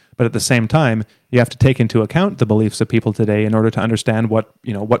today. But at the same time, you have to take into account the beliefs of people today in order to understand what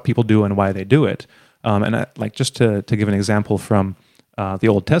people do and why they do it. And just to give an example from the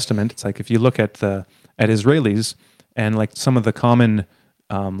Old Testament, it's like if you look at Israelis and like some of the common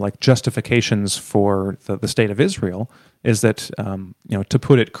justifications for the state of Israel is that to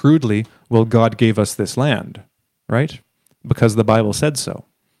put it crudely, well, God gave us this land, right? Because the Bible said so.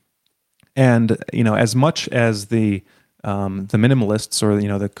 And as much as the minimalists or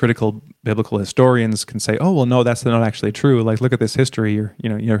the critical biblical historians can say, oh well, no, that's not actually true. Like, look at this history.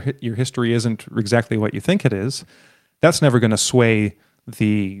 Your history isn't exactly what you think it is. That's never going to sway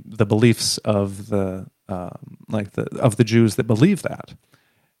the beliefs of the Jews that believe that.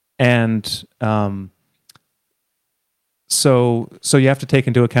 And so you have to take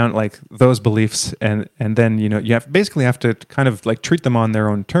into account like those beliefs, and then you have to kind of like treat them on their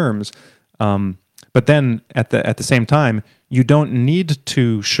own terms. But then at the same time, you don't need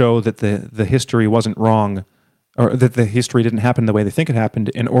to show that the history wasn't wrong, or that the history didn't happen the way they think it happened,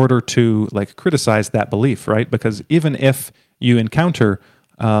 in order to like criticize that belief, right? Because even if you encounter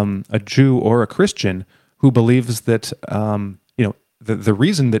a Jew or a Christian who believes that the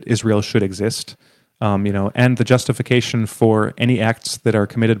reason that Israel should exist, and the justification for any acts that are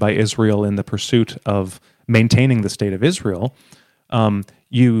committed by Israel in the pursuit of maintaining the state of Israel,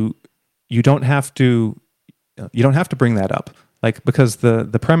 you don't have to bring that up, like, because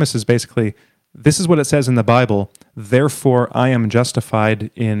the premise is basically, this is what it says in the Bible, therefore I am justified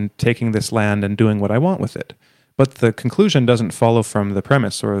in taking this land and doing what I want with it. But the conclusion doesn't follow from the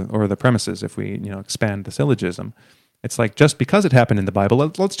premise or the premises. If we expand the syllogism, it's like, just because it happened in the Bible,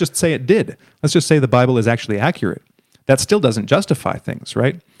 let's just say it did. Let's just say the Bible is actually accurate. That still doesn't justify things,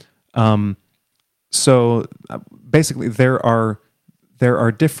 right? So basically, there are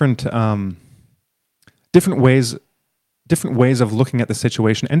different different ways of looking at the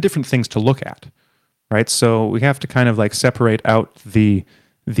situation and different things to look at, right? So we have to kind of like separate out the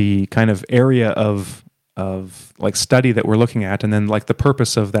kind of area of like study that we're looking at, and then like the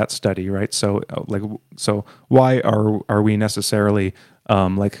purpose of that study, right? So so why are we necessarily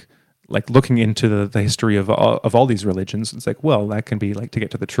like looking into the history of all these religions? It's like, well, that can be like to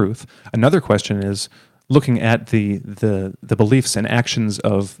get to the truth. Another question is looking at the beliefs and actions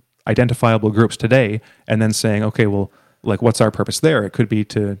of identifiable groups today, and then saying, okay, well, like what's our purpose there? It could be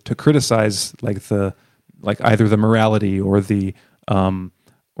to criticize like either the morality or the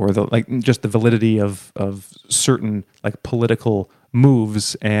like just the validity of certain like political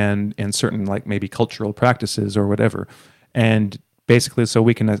moves and certain like maybe cultural practices or whatever, and basically so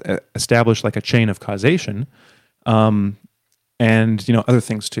we can establish like a chain of causation, and other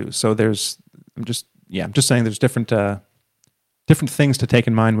things too. So I'm just saying there's different things to take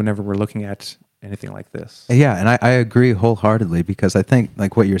in mind whenever we're looking at anything like this. Yeah, and I agree wholeheartedly, because I think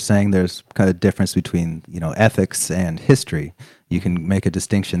like what you're saying, there's kind of difference between ethics and history. You can make a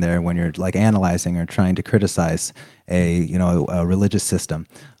distinction there when you're like analyzing or trying to criticize a religious system.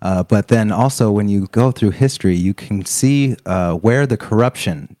 But then also when you go through history, you can see where the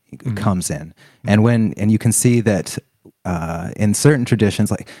corruption comes in, and you can see that in certain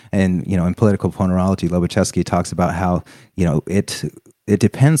traditions, like in political ponerology, Lobachevsky talks about how it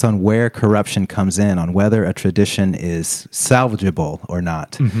depends on where corruption comes in, on whether a tradition is salvageable or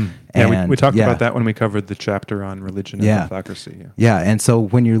not. Mm-hmm. Yeah, we talked about that when we covered the chapter on religion and hypocrisy. Yeah, and so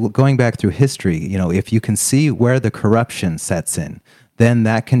when you're going back through history, if you can see where the corruption sets in, then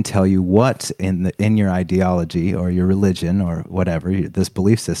that can tell you what in your ideology or your religion or whatever, this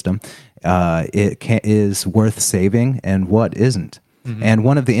belief system, is worth saving and what isn't. Mm-hmm. And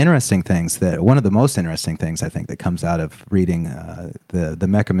one of the most interesting things I think that comes out of reading the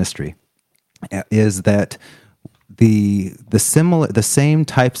Mecca mystery is that the same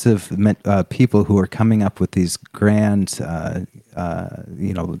types of people who are coming up with these grand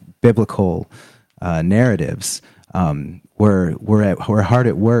biblical narratives were hard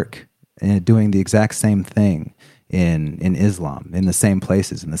at work doing the exact same thing in Islam, in the same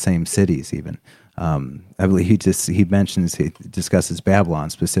places, in the same cities even. I believe he discusses Babylon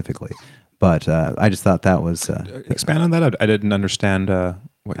specifically, but I just thought that was expand on that. I didn't understand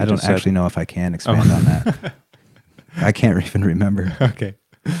what you I don't actually know if I can expand on that. I can't even remember. Okay.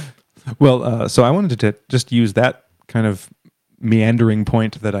 Well, so I wanted to just use that kind of meandering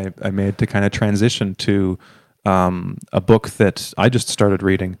point that I made to kind of transition to a book that I just started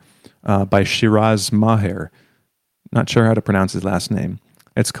reading by Shiraz Maher. Not sure how to pronounce his last name.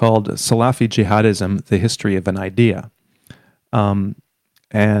 It's called Salafi-Jihadism, The History of an Idea. And,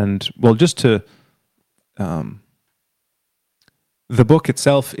 well, just to... the book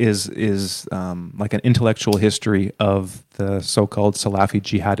itself is like an intellectual history of the so-called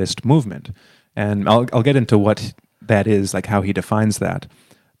Salafi-Jihadist movement. And I'll get into what that is, like how he defines that.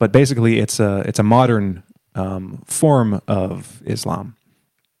 But basically, it's a modern form of Islam.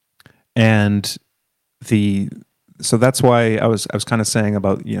 And so that's why I was kind of saying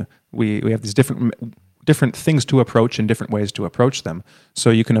about we have these different things to approach and different ways to approach them. So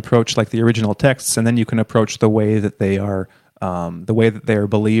you can approach like the original texts, and then you can approach the way that they are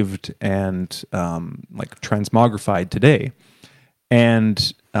believed and like transmogrified today.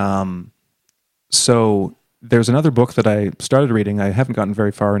 And so there's another book that I started reading. I haven't gotten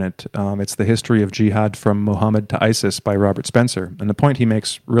very far in it. It's The History of Jihad from Muhammad to ISIS by Robert Spencer. And the point he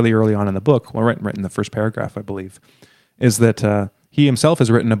makes really early on in the book, well, right in the first paragraph, I believe, is that he himself has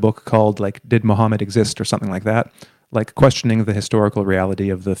written a book called like Did Muhammad Exist or something like that, like questioning the historical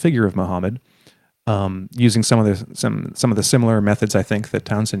reality of the figure of Muhammad, using some of the similar methods I think that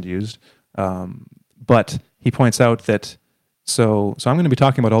Townsend used. But he points out that so I'm going to be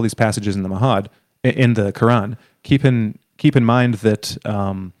talking about all these passages in the Quran. Keep in mind that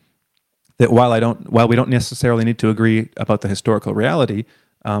that while we don't necessarily need to agree about the historical reality,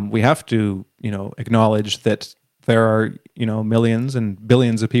 we have to acknowledge that there are millions and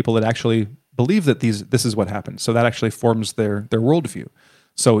billions of people that actually believe that this is what happened. So that actually forms their worldview.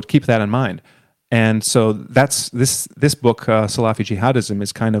 So keep that in mind. And so that's this book, Salafi-Jihadism,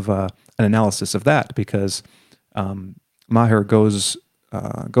 is kind of an analysis of that, because Maher goes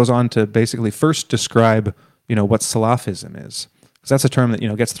on to basically first describe what Salafism is, because that's a term that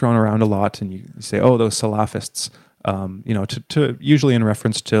gets thrown around a lot, and you say, oh, those Salafists, to usually in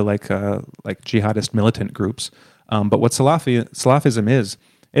reference to like jihadist militant groups. But what Salafism is,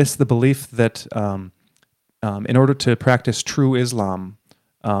 it's the belief that in order to practice true Islam,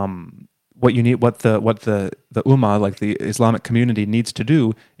 what the ummah, like the Islamic community, needs to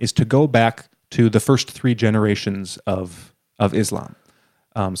do is to go back to the first three generations of Islam.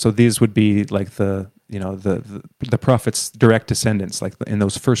 So these would be like the Prophet's direct descendants, like in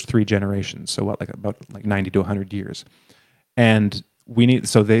those first three generations. So what, like about like 90 to 100 years. And we need,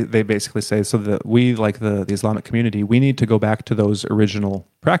 so they basically say, so that we, like the Islamic community, we need to go back to those original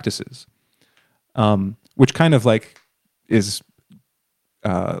practices, which kind of like is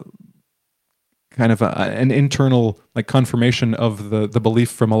kind of an internal like confirmation of the belief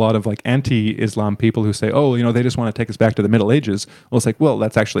from a lot of like anti-Islam people who say, oh, they just want to take us back to the Middle Ages. Well, it's like, well,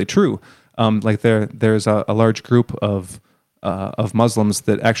 that's actually true. Like there's a large group of Muslims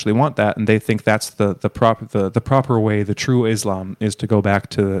that actually want that, and they think that's the proper way. The true Islam is to go back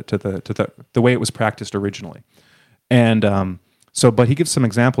to the way it was practiced originally. And but he gives some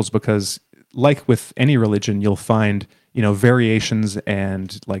examples because, like with any religion, you'll find variations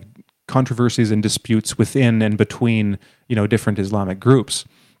and like controversies and disputes within and between different Islamic groups.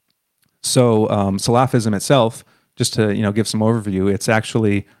 So Salafism itself, just to give some overview, it's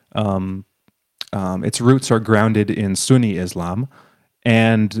actually its roots are grounded in Sunni Islam,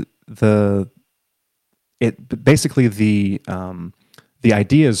 and the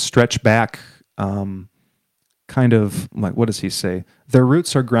ideas stretch back kind of like, what does he say? Their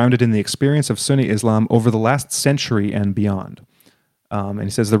roots are grounded in the experience of Sunni Islam over the last century and beyond. And he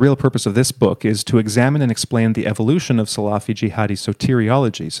says the real purpose of this book is to examine and explain the evolution of Salafi-Jihadi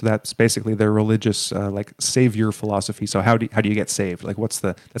soteriology. So that's basically their religious like savior philosophy. So how do you get saved? Like that's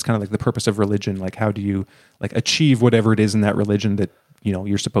kind of like the purpose of religion. Like how do you like achieve whatever it is in that religion that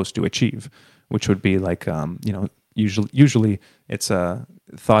you're supposed to achieve, which would be like usually it's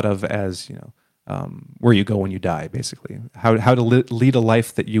thought of as where you go when you die, basically how to lead a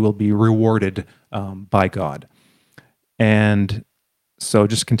life that you will be rewarded by God. And so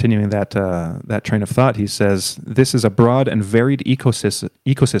just continuing that train of thought, he says, this is a broad and varied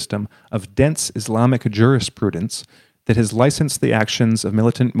ecosystem of dense Islamic jurisprudence that has licensed the actions of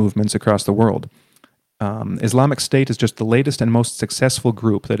militant movements across the world. Islamic State is just the latest and most successful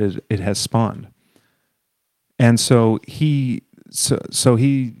group that it has spawned. And so he's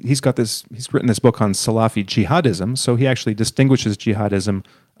got this. He's written this book on Salafi-Jihadism. So he actually distinguishes jihadism.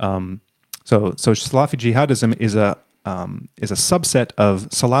 So Salafi-Jihadism is a subset of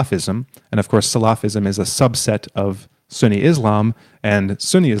Salafism, and of course Salafism is a subset of Sunni Islam, and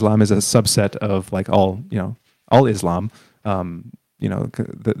Sunni Islam is a subset of like all Islam.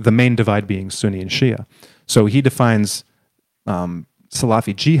 The main divide being Sunni and Shia. So he defines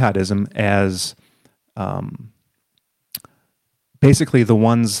Salafi-Jihadism as basically the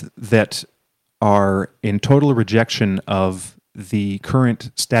ones that are in total rejection of the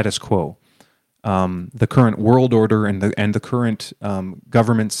current status quo. The current world order and the current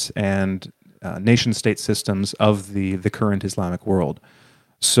governments and nation-state systems of the current Islamic world.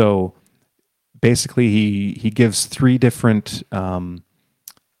 So basically, he gives three different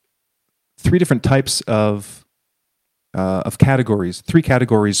types of categories, three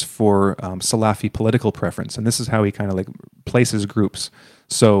categories for Salafi political preference, and this is how he kind of like places groups.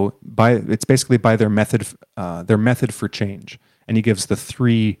 So it's basically by their method for change, and he gives the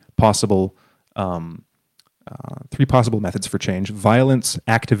three possible methods for change: violence,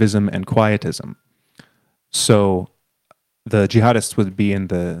 activism, and quietism. So the jihadists would be in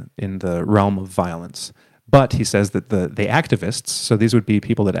the realm of violence, but he says that the activists, so these would be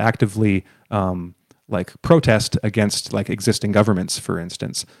people that actively like protest against like existing governments, for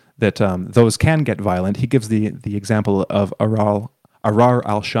instance, that those can get violent. He gives the example of Arar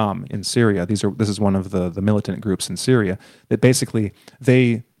al-Sham in Syria. This is one of the militant groups in Syria that basically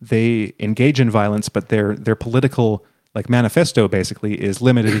they engage in violence, but their political like manifesto basically is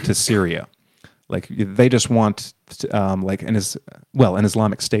limited to Syria. Like they just want like an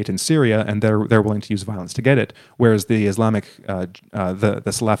Islamic State in Syria, and they're willing to use violence to get it. Whereas the Islamic the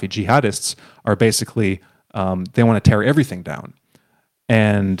Salafi-Jihadists are basically they want to tear everything down,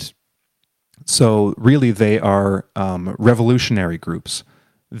 and so really they are revolutionary groups.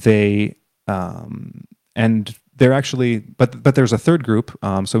 They and they're actually, but there's a third group.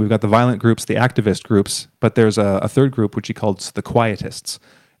 So we've got the violent groups, the activist groups, but there's a third group which he calls the quietists.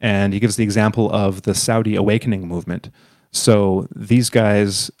 And he gives the example of the Saudi awakening movement. So these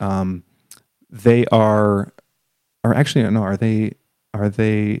guys, they are actually no, are they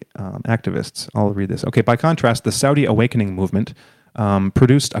activists? I'll read this. Okay. By contrast, the Saudi awakening movement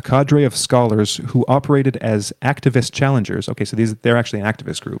produced a cadre of scholars who operated as activist challengers. Okay, so they're actually an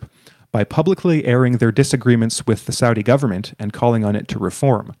activist group. By publicly airing their disagreements with the Saudi government and calling on it to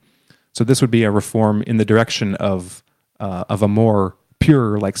reform. So this would be a reform in the direction of a more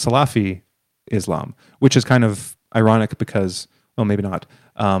pure, like Salafi Islam, which is kind of ironic because, well, maybe not.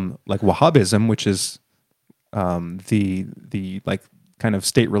 like Wahhabism, which is the like kind of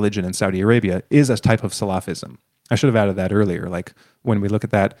state religion in Saudi Arabia, is a type of Salafism. I should have added that earlier. Like when we look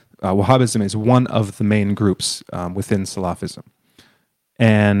at that, Wahhabism is one of the main groups within Salafism.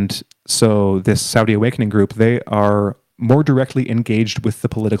 And so this Saudi Awakening group, they are more directly engaged with the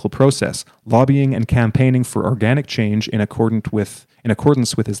political process, lobbying and campaigning for organic change in accordance with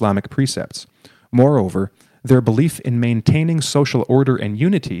Islamic precepts. Moreover, their belief in maintaining social order and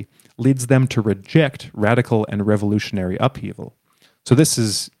unity leads them to reject radical and revolutionary upheaval. So this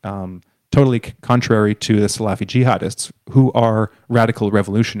is totally contrary to the Salafi-Jihadists, who are radical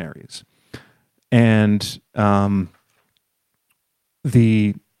revolutionaries. And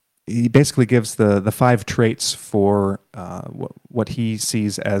he basically gives the 5 traits for what he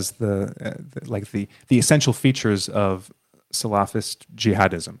sees as the essential features of Salafist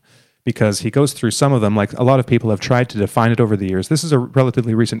jihadism, because he goes through some of them. Like a lot of people have tried to define it over the years. This is a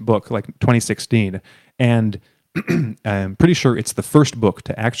relatively recent book, like 2016, and I'm pretty sure it's the first book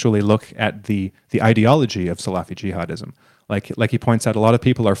to actually look at the ideology of Salafi jihadism. Like he points out, a lot of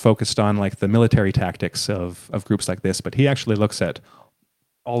people are focused on like the military tactics of groups like this, but he actually looks at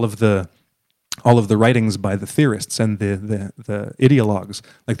all of the writings by the theorists and the ideologues,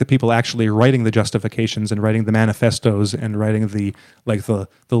 like the people actually writing the justifications and writing the manifestos and writing the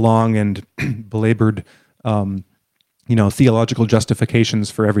long and belabored theological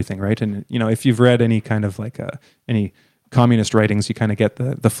justifications for everything, right? And if you've read any kind of like any communist writings, you kind of get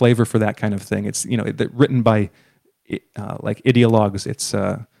the flavor for that kind of thing. It's written by like ideologues. It's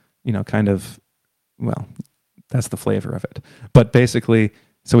kind of, well, that's the flavor of it. But basically,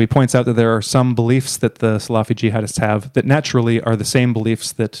 so he points out that there are some beliefs that the Salafi jihadists have that naturally are the same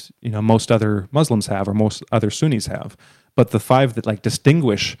beliefs that most other Muslims have or most other Sunnis have. But the 5 that like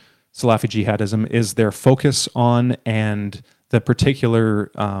distinguish Salafi jihadism is their focus on and the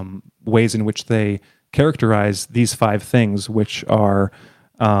particular ways in which they characterize these 5 things, which are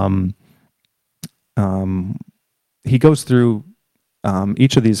he goes through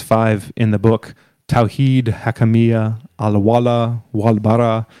each of these 5 in the book: Tawheed, Hakamiyya, Al-Wala,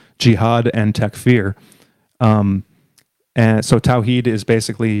 Wal-Bara, Jihad, and Takfir. And so Tawheed is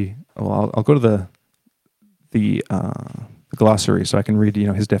basically, well, I'll go to the glossary so I can read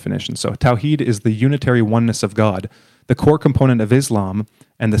his definition. So Tawheed is the unitary oneness of God, the core component of Islam,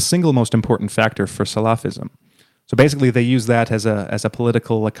 and the single most important factor for Salafism. So basically they use that as a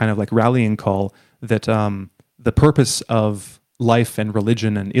political kind of like rallying call that the purpose of life and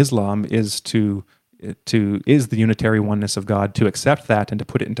religion and Islam is is the unitary oneness of God, to accept that and to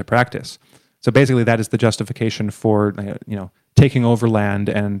put it into practice. So basically that is the justification for taking over land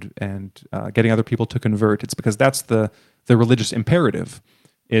and getting other people to convert. It's because that's the religious imperative,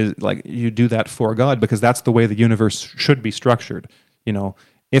 is like you do that for God, because that's the way the universe should be structured.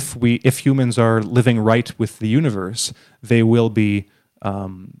 If humans are living right with the universe, they will be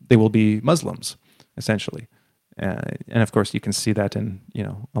Muslims, essentially. And of course, you can see that in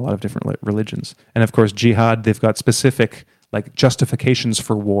a lot of different religions. And of course, jihad, they've got specific like justifications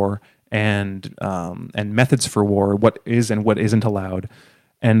for war and methods for war, what is and what isn't allowed.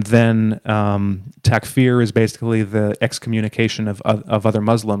 And then takfir is basically the excommunication of other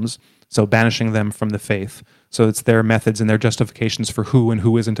Muslims, so banishing them from the faith. So it's their methods and their justifications for who and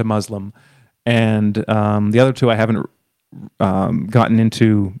who isn't a Muslim. And the other 2 I haven't gotten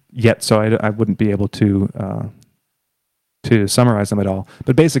into yet, so I wouldn't be able to summarize them at all.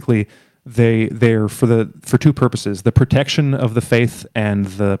 But basically, they're for 2 purposes: the protection of the faith and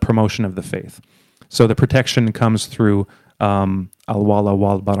the promotion of the faith. So the protection comes through al-wala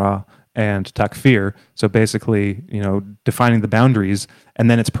wal-bara and takfir. So basically, defining the boundaries, and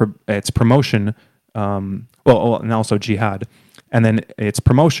then its promotion, and also jihad, and then its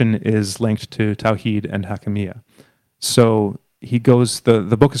promotion is linked to tawheed and hakamiyya. So he goes.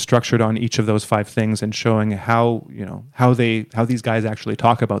 The book is structured on each of those 5 things and showing how these guys actually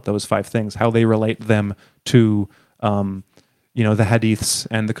talk about those 5 things, how they relate them to the hadiths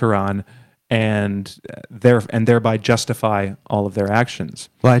and the Quran, and thereby justify all of their actions.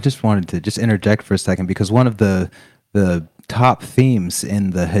 Well, I just wanted to just interject for a second, because one of the top themes in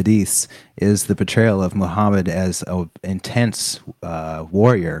the hadiths is the portrayal of Muhammad as an intense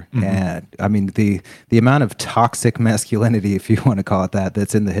warrior. Mm-hmm. And I mean, the amount of toxic masculinity, if you want to call it that,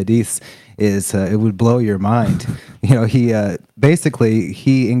 that's in the hadiths is it would blow your mind. He basically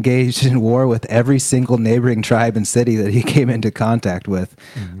he engaged in war with every single neighboring tribe and city that he came into contact with.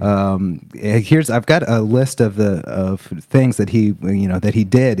 Mm-hmm. I've got a list of things that he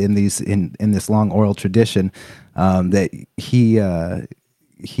did in this long oral tradition that he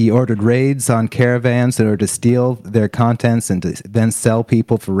he ordered raids on caravans in order to steal their contents and to then sell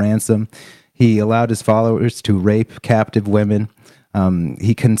people for ransom. He allowed his followers to rape captive women.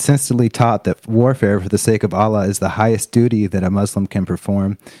 He consistently taught that warfare for the sake of Allah is the highest duty that a Muslim can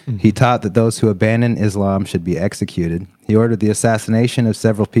perform. Mm-hmm. He taught that those who abandon Islam should be executed. He ordered the assassination of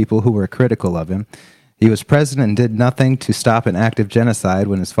several people who were critical of him. He was president and did nothing to stop an active genocide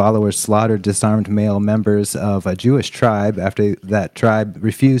when his followers slaughtered disarmed male members of a Jewish tribe after that tribe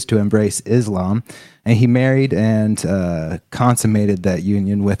refused to embrace Islam. And he married and consummated that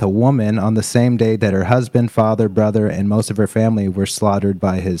union with a woman on the same day that her husband, father, brother, and most of her family were slaughtered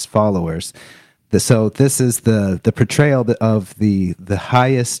by his followers. So this is the portrayal of the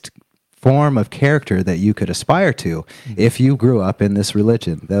highest form of character that you could aspire to if you grew up in this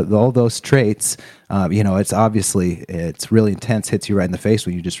religion. All those traits, it's really intense, hits you right in the face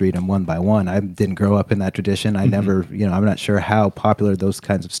when you just read them one by one. I didn't grow up in that tradition. I never, I'm not sure how popular those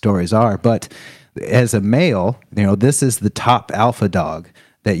kinds of stories are, but as a male, this is the top alpha dog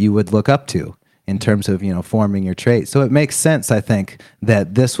that you would look up to in terms of, forming your traits. So it makes sense, I think,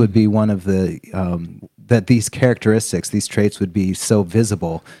 that this would be one of the, that these characteristics, these traits would be so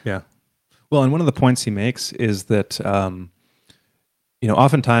visible. Yeah. Well, and one of the points he makes is that,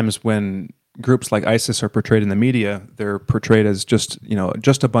 oftentimes when groups like ISIS are portrayed in the media, they're portrayed as just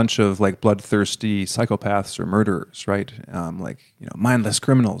a bunch of like bloodthirsty psychopaths or murderers, right? Mindless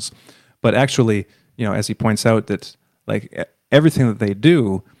criminals. But actually, as he points out, that like everything that they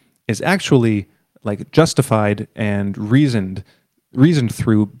do is actually like justified and reasoned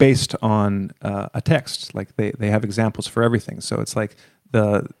through based on a text. Like they have examples for everything. So it's like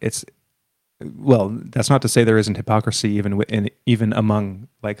that's not to say there isn't hypocrisy even among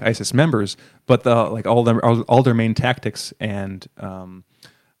like ISIS members, but all their main tactics and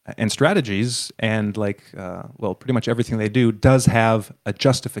strategies and pretty much everything they do does have a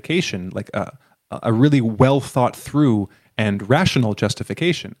justification, like a really well thought through and rational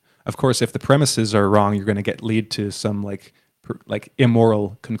justification. Of course, if the premises are wrong, you're going to lead to some like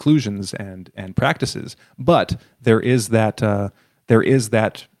immoral conclusions and practices. But there is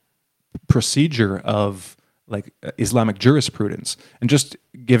that procedure of like Islamic jurisprudence. And just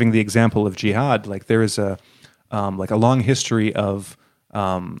giving the example of jihad, like there is a long history of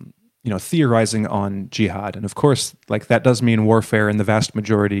theorizing on jihad. And of course, like that does mean warfare, and the vast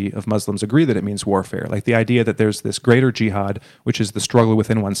majority of Muslims agree that it means warfare. Like the idea that there's this greater jihad, which is the struggle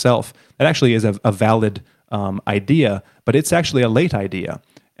within oneself, that actually is a valid idea, but it's actually a late idea.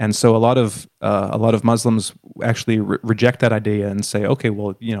 And so a lot of Muslims actually reject that idea and say, okay,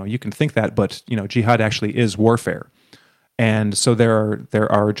 well, you can think that, but jihad actually is warfare. And so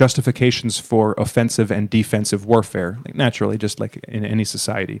there are justifications for offensive and defensive warfare, like naturally, just like in any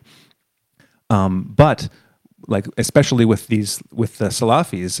society. But like especially with the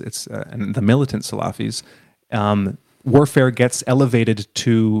Salafis, and the militant Salafis, warfare gets elevated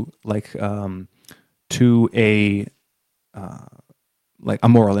to a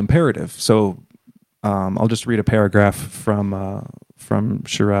moral imperative. So I'll just read a paragraph from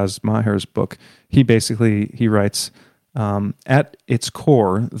Shiraz Maher's book. He writes, at its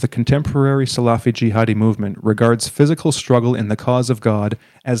core, the contemporary Salafi-Jihadi movement regards physical struggle in the cause of God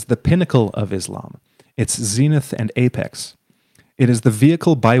as the pinnacle of Islam, its zenith and apex. It is the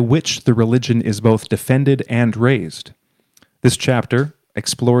vehicle by which the religion is both defended and raised. This chapter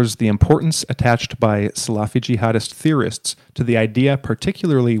explores the importance attached by Salafi-Jihadist theorists to the idea,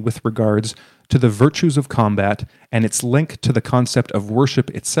 particularly with regards to the virtues of combat and its link to the concept of worship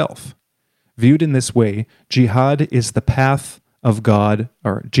itself. Viewed in this way, jihad is the path of God,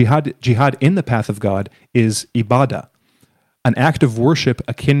 or jihad in the path of God is ibadah, an act of worship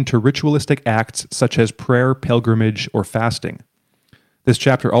akin to ritualistic acts such as prayer, pilgrimage, or fasting. This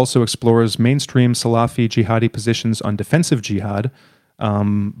chapter also explores mainstream Salafi jihadi positions on defensive jihad,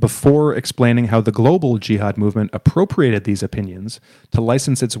 before explaining how the global jihad movement appropriated these opinions to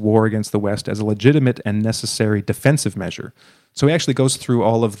license its war against the West as a legitimate and necessary defensive measure. So he actually goes through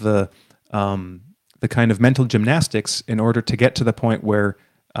all of the kind of mental gymnastics in order to get to the point where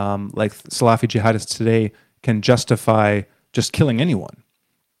Salafi jihadists today can justify just killing anyone.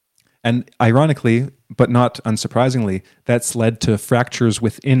 And ironically, but not unsurprisingly, that's led to fractures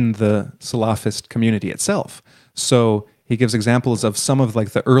within the Salafist community itself. So he gives examples of some of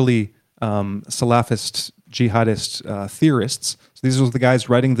the early Salafist jihadist theorists. So these were the guys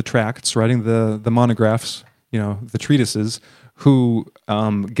writing the tracts, writing the monographs, the treatises, who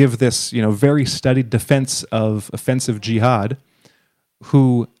give this very studied defense of offensive jihad,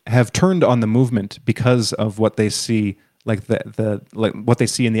 who have turned on the movement because of what they see like what they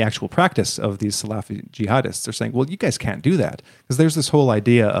see in the actual practice of these Salafi jihadists. They're saying, well, you guys can't do that, because there's this whole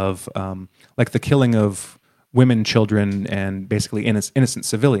idea of like the killing of women, children, and basically innocent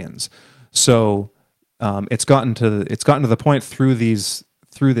civilians. So it's gotten to the point through this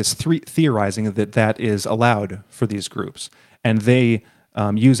theorizing that is allowed for these groups, and they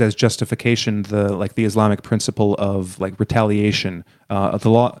use as justification the Islamic principle of like retaliation, the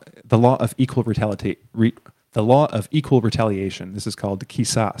law of equal retaliation. This is called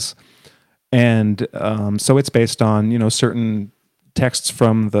qisas, and so it's based on certain texts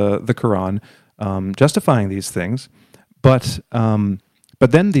from the Quran justifying these things, but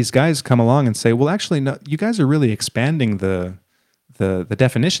then these guys come along and say, well, actually, no, you guys are really expanding the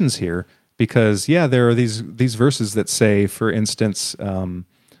definitions here, because there are these verses that say, for instance,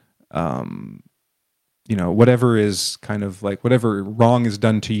 whatever is kind of like whatever wrong is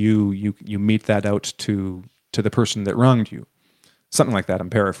done to you, you mete that out to the person that wronged you, something like that.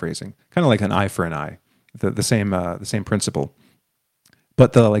 I'm paraphrasing, kind of like an eye for an eye, the same principle.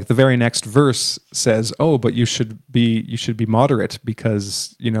 But the very next verse says, oh, but you should be moderate,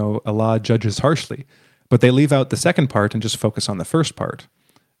 because Allah judges harshly. But they leave out the second part and just focus on the first part.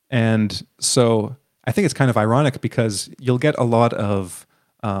 And so I think it's kind of ironic, because you'll get a lot of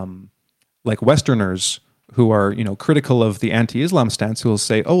like Westerners who are critical of the anti-Islam stance, who will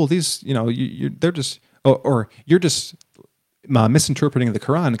say, oh, well, these they're just or you're just misinterpreting the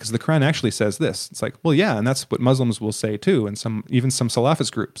Quran, because the Quran actually says this. It's like, well, yeah, and that's what Muslims will say too, and even some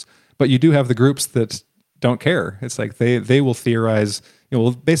Salafist groups. But you do have the groups that don't care. It's like they will theorize.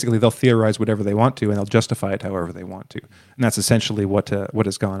 Basically they'll theorize whatever they want to, and they'll justify it however they want to, and that's essentially what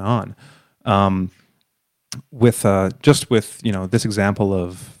has gone on with this example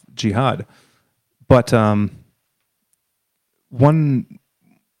of jihad. But I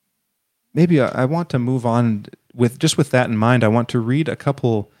want to move on with that in mind. I want to read a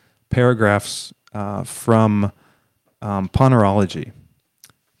couple paragraphs from Ponerology,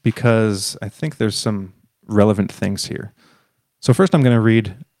 because I think there's some relevant things here. So first I'm going to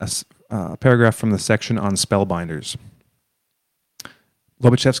read a paragraph from the section on spellbinders.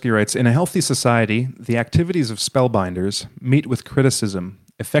 Lobachevsky writes, in a healthy society, the activities of spellbinders meet with criticism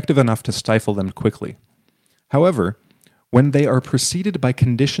effective enough to stifle them quickly. However, when they are preceded by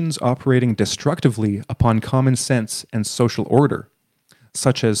conditions operating destructively upon common sense and social order,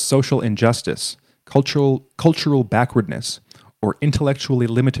 such as social injustice, cultural backwardness, or intellectually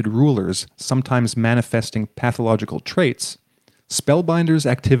limited rulers sometimes manifesting pathological traits, spellbinders'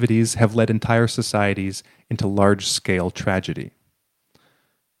 activities have led entire societies into large-scale tragedy.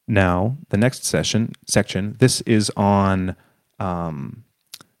 Now, the next section, this is on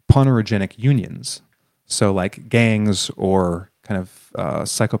ponerogenic unions, so like gangs or kind of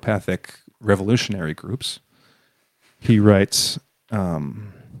psychopathic revolutionary groups. He writes,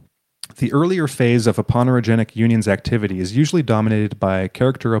 the earlier phase of a ponerogenic union's activity is usually dominated by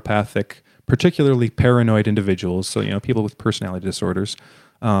characteropathic, particularly paranoid individuals, so people with personality disorders,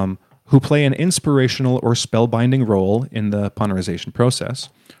 who play an inspirational or spellbinding role in the ponerization process.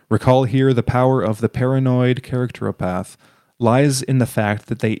 Recall here the power of the paranoid characteropath lies in the fact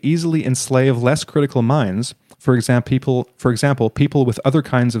that they easily enslave less critical minds, for example, people with other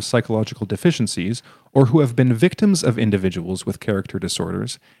kinds of psychological deficiencies, or who have been victims of individuals with character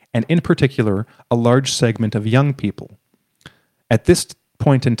disorders, and in particular, a large segment of young people. At this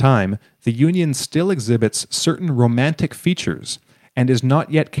point in time, the union still exhibits certain romantic features and is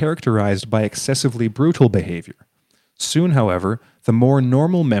not yet characterized by excessively brutal behavior. Soon, however, the more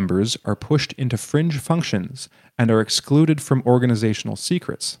normal members are pushed into fringe functions and are excluded from organizational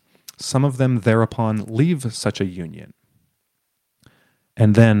secrets. Some of them thereupon leave such a union.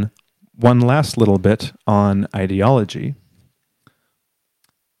 And then one last little bit on ideology.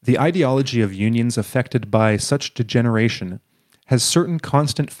 The ideology of unions affected by such degeneration has certain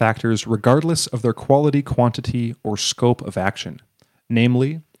constant factors regardless of their quality, quantity, or scope of action,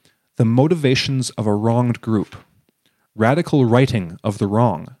 namely, the motivations of a wronged group, radical righting of the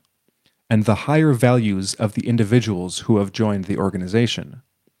wrong, and the higher values of the individuals who have joined the organization.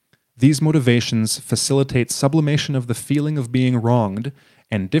 These motivations facilitate sublimation of the feeling of being wronged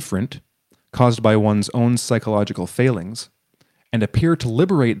and different, caused by one's own psychological failings, and appear to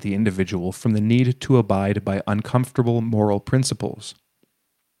liberate the individual from the need to abide by uncomfortable moral principles.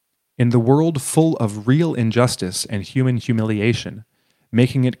 In the world full of real injustice and human humiliation,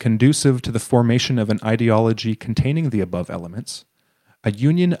 making it conducive to the formation of an ideology containing the above elements, a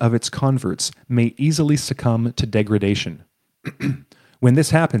union of its converts may easily succumb to degradation. When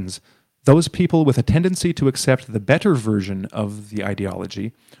this happens, those people with a tendency to accept the better version of the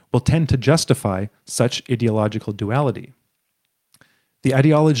ideology will tend to justify such ideological duality. The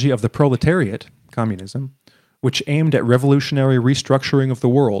ideology of the proletariat, communism, which aimed at revolutionary restructuring of the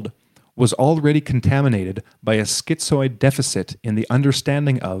world, was already contaminated by a schizoid deficit in the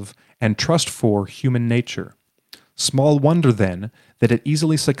understanding of and trust for human nature. Small wonder, then, that it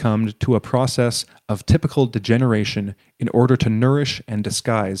easily succumbed to a process of typical degeneration in order to nourish and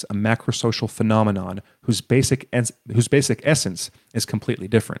disguise a macrosocial phenomenon whose basic essence is completely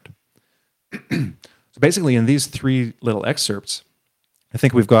different. So basically, in these three little excerpts, I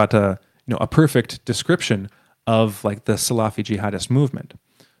think we've got a perfect description of like the Salafi-Jihadist movement.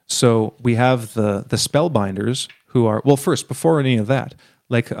 So we have the spellbinders who are, well, first, before any of that,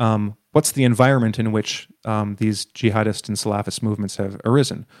 like what's the environment in which these jihadist and Salafist movements have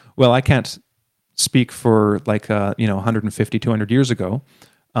arisen? Well, I can't speak for like 150, 200 years ago,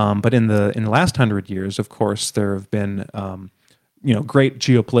 but in the last 100 years, of course, there have been great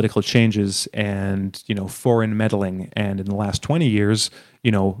geopolitical changes and foreign meddling, and in the last 20 years,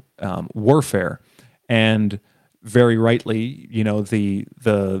 warfare, and very rightly,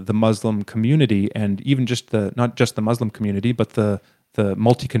 the Muslim community, and even just not just the Muslim community, but the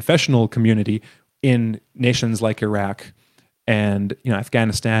multi-confessional community in nations like Iraq and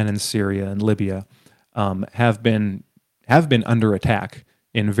Afghanistan and Syria and Libya have been under attack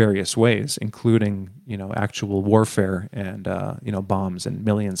in various ways, including actual warfare and bombs and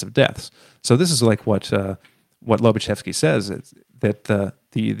millions of deaths. So this is like what Lobachevsky says, is that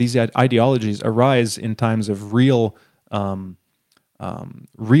these ideologies arise in times of real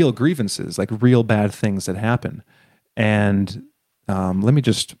grievances, like real bad things that happen. And let me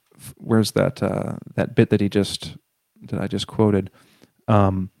just, where's that bit that I just quoted?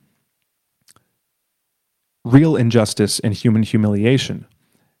 Real injustice and human humiliation,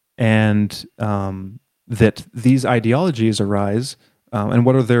 and that these ideologies arise. And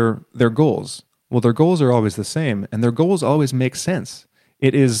what are their goals? Well, their goals are always the same, and their goals always make sense.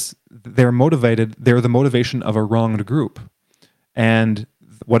 They're motivated. They're the motivation of a wronged group, and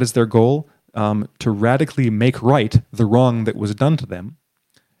what is their goal? To radically make right the wrong that was done to them,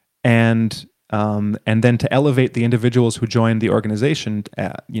 and then to elevate the individuals who joined the organization,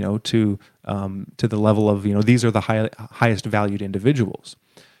 to the level of these are the highest valued individuals,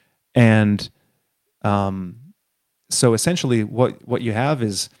 and so essentially what you have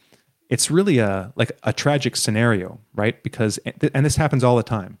is it's really a tragic scenario, right? Because and this happens all the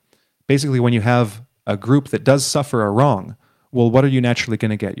time. Basically, when you have a group that does suffer a wrong, well, what are you naturally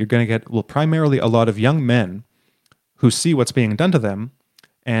going to get? You're going to get, primarily a lot of young men who see what's being done to them,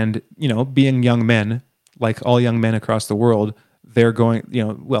 and, being young men, like all young men across the world, they're going,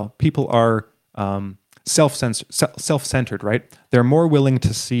 people are self-centered, right? They're more willing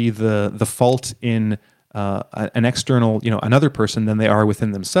to see the fault in an external, another person than they are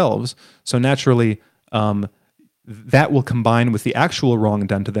within themselves. So naturally, that will combine with the actual wrong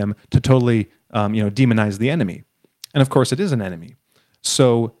done to them to totally, demonize the enemy. And of course, it is an enemy.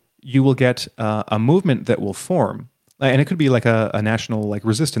 So you will get a movement that will form, and it could be like a national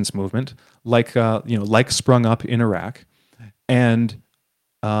resistance movement, like sprung up in Iraq, and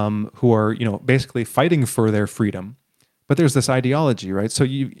who are basically fighting for their freedom. But there's this ideology, right? So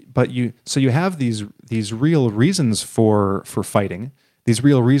you have these real reasons for fighting, these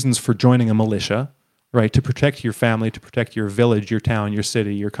real reasons for joining a militia, right? To protect your family, to protect your village, your town, your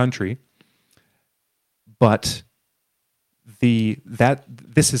city, your country. But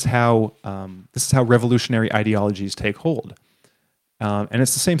this is how revolutionary ideologies take hold, and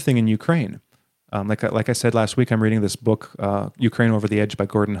it's the same thing in Ukraine. Like I said last week, I'm reading this book, Ukraine Over the Edge by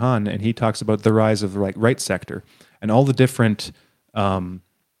Gordon Hahn, and he talks about the rise of the right sector and all the different kind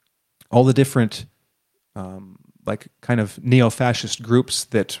of neo-fascist groups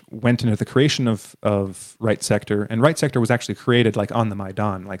that went into the creation of right sector. And right sector was actually created on the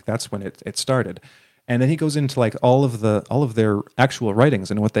Maidan, that's when it started. And then he goes into all of their actual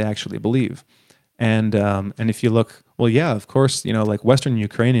writings and what they actually believe. And if you look, well, yeah, of course, Western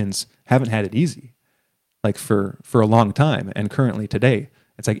Ukrainians haven't had it easy, for a long time, and currently today,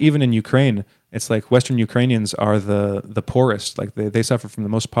 it's even in Ukraine, it's Western Ukrainians are the poorest, they suffer from the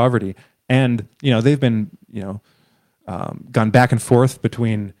most poverty, and they've been gone back and forth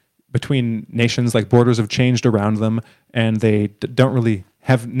between nations, borders have changed around them, and they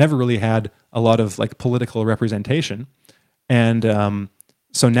never really had a lot of political representation, and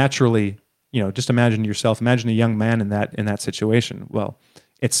so naturally, just imagine a young man in that situation. Well,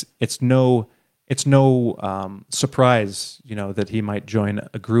 it's no surprise, that he might join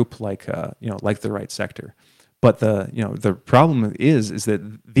a group like the right sector. But the problem is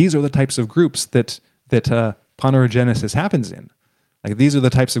that these are the types of groups that ponorogenesis happens in. Like these are the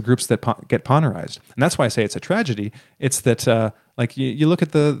types of groups that get ponerized, and that's why I say it's a tragedy. It's that like you look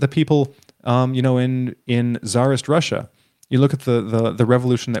at the people in Tsarist Russia, you look at the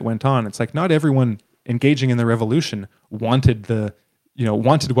revolution that went on. It's like not everyone engaging in the revolution wanted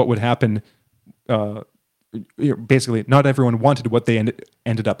what would happen. Basically, not everyone wanted what they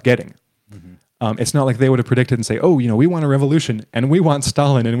ended up getting. It's not like they would have predicted and say, oh, we want a revolution and we want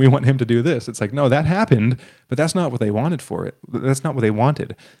Stalin and we want him to do this. It's like, no, that happened, but that's not what they wanted for it. That's not what they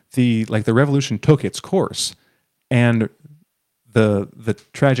wanted. The revolution took its course. And the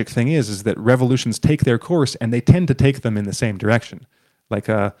tragic thing is that revolutions take their course and they tend to take them in the same direction. Like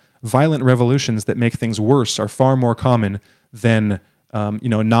violent revolutions that make things worse are far more common than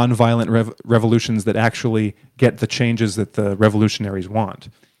non-violent revolutions that actually get the changes that the revolutionaries want.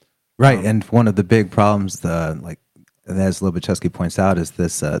 Right, and one of the big problems, as Lobachevsky points out, is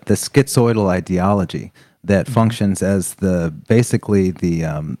this schizoidal ideology that functions as basically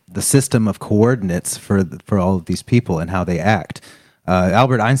the system of coordinates for all of these people and how they act.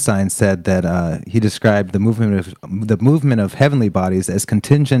 Albert Einstein said that he described the movement of heavenly bodies as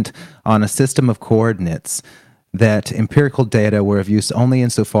contingent on a system of coordinates, that empirical data were of use only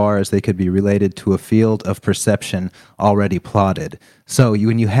insofar as they could be related to a field of perception already plotted. So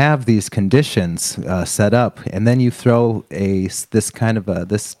when you have these conditions set up, and then you throw this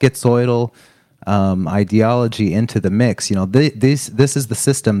schizoidal ideology into the mix, this is the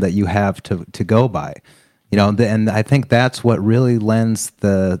system that you have to go by. And I think that's what really lends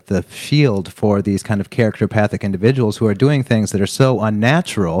the shield for these kind of characteropathic individuals who are doing things that are so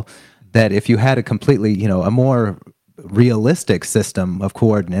unnatural that if you had a completely, a more realistic system of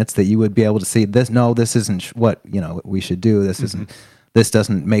coordinates, that you would be able to see this. No, this isn't what we should do. This isn't. This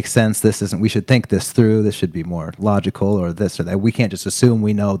doesn't make sense. This isn't. We should think this through. This should be more logical, or this or that. We can't just assume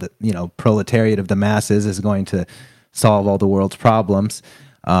we know that proletariat of the masses is going to solve all the world's problems.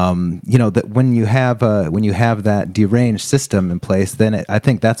 That when you have that deranged system in place, then I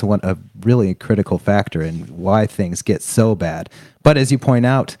think that's a really critical factor in why things get so bad. But as you point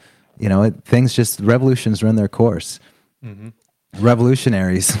out, revolutions run their course.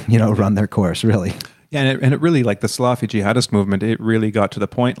 Revolutionaries, run their course, really. Yeah, and it really, like the Salafi-Jihadist movement, it really got to the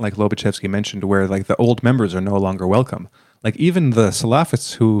point, like Lobachevsky mentioned, where like the old members are no longer welcome. Like even the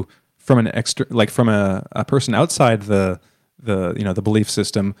Salafists who, from a person outside the belief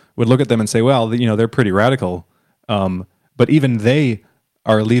system, would look at them and say, well, they're pretty radical. But even they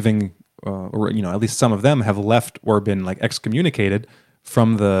are leaving, or at least some of them have left or been like excommunicated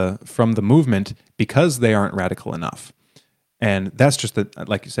from the movement because they aren't radical enough. And that's just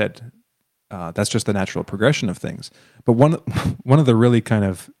like you said, that's just the natural progression of things. But one of the really kind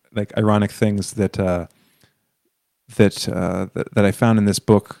of like ironic things that I found in this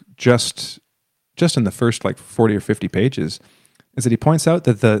book, just in the first like 40 or 50 pages, is that he points out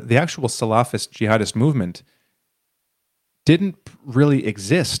that the actual Salafist jihadist movement didn't really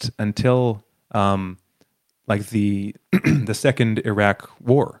exist until like the the second Iraq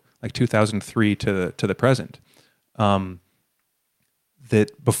war, like 2003 to the present.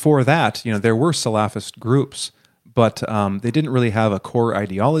 That before that, there were Salafist groups, but they didn't really have a core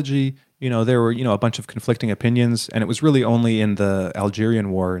ideology. There were a bunch of conflicting opinions, and it was really only in the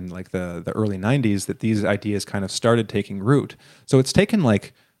Algerian war in like the early 90s that these ideas kind of started taking root. So it's taken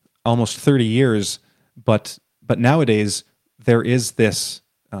like almost 30 years, but nowadays there is this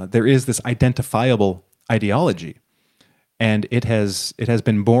identifiable ideology, and it has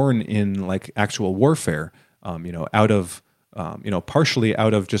been born in like actual warfare, out of partially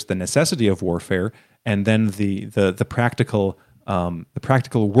out of just the necessity of warfare, and then the practical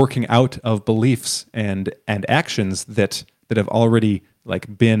working out of beliefs and actions that have already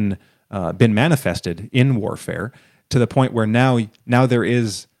like been manifested in warfare, to the point where now there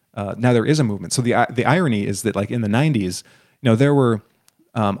is a movement. So the irony is that like in the 90s, there were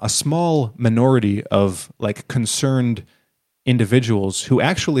a small minority of like concerned individuals who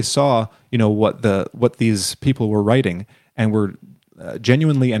actually saw what these people were writing and were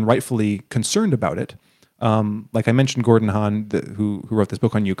genuinely and rightfully concerned about it. Like I mentioned, Gordon Hahn, who wrote this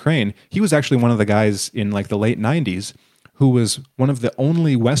book on Ukraine, he was actually one of the guys in like the late 90s who was one of the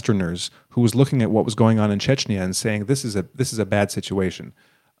only Westerners who was looking at what was going on in Chechnya and saying this is a bad situation.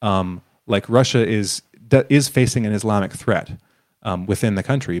 Like Russia is facing an Islamic threat within the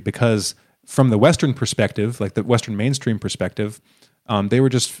country, because from the Western perspective, like the Western mainstream perspective, they were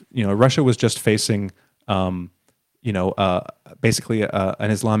just Russia was just facing basically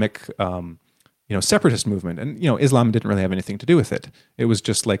an Islamic separatist movement, and Islam didn't really have anything to do with it. It was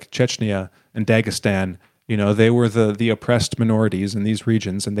just like Chechnya and Dagestan, They were the oppressed minorities in these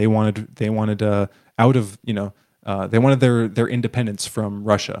regions, and they wanted out of they wanted their independence from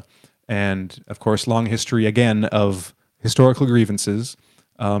Russia. And of course, long history again of historical grievances,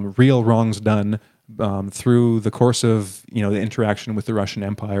 real wrongs done through the course of the interaction with the Russian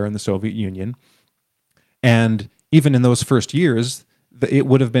Empire and the Soviet Union. And even in those first years, it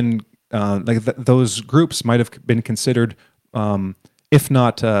would have been those groups might have been considered, if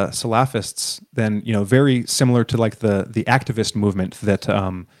not Salafists, then very similar to like the activist movement that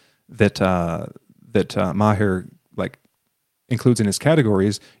Maher includes in his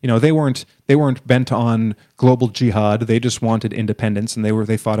categories. They weren't bent on global jihad. They just wanted independence, and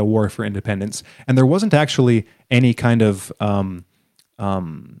they fought a war for independence. And there wasn't actually any kind of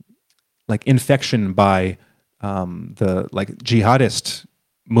infection by the jihadist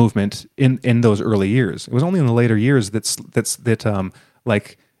movement in those early years. It was only in the later years that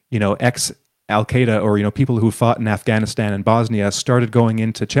ex Al Qaeda or people who fought in Afghanistan and Bosnia started going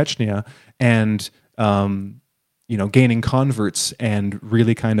into Chechnya and gaining converts and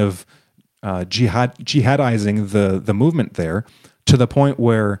really kind of jihadizing the movement there, to the point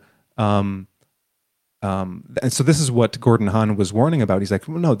where and so this is what Gordon Hahn was warning about. He's like,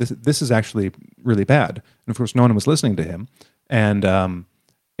 well, no, this is actually really bad. And of course, no one was listening to him. And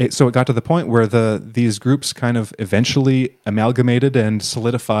so it got to the point where these groups kind of eventually amalgamated and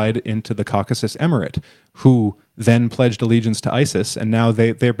solidified into the Caucasus Emirate, who then pledged allegiance to ISIS. And now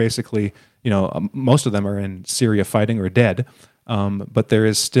they're basically, most of them are in Syria fighting or dead. But there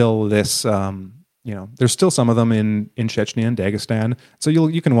is still this, there's still some of them in Chechnya and Dagestan. So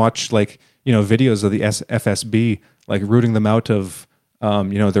you can watch videos of the FSB rooting them out of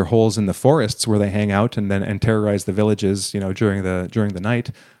their holes in the forests where they hang out and terrorize the villages during the night.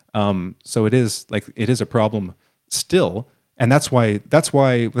 So it is a problem still, and that's one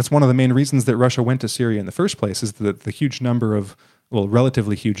of the main reasons that Russia went to Syria in the first place, is the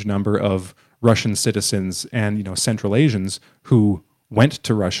relatively huge number of Russian citizens and Central Asians who went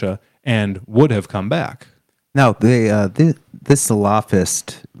to Russia and would have come back. Now, this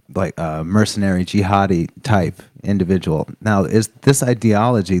Salafist, mercenary jihadi type individual, now, is this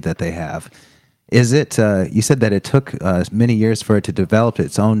ideology that they have, is it, you said that it took many years for it to develop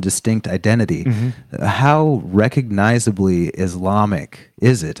its own distinct identity. Mm-hmm. How recognizably Islamic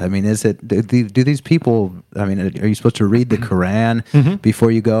is it? I mean, do these people, are you supposed to read the Quran mm-hmm.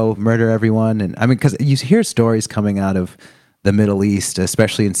 before you go murder everyone? And because you hear stories coming out of the Middle East,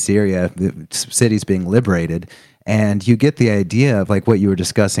 especially in Syria, the cities being liberated, and you get the idea of what you were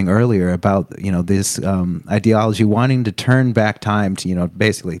discussing earlier about this ideology wanting to turn back time to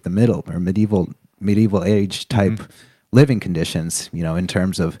basically the middle or medieval age type mm-hmm. living conditions, in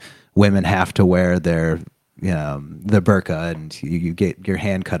terms of women have to wear their the burqa, and you get your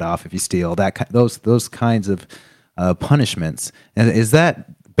hand cut off if you steal, those kinds of punishments. And is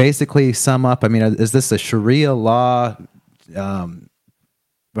that basically sum up? Is this a Sharia law? I'm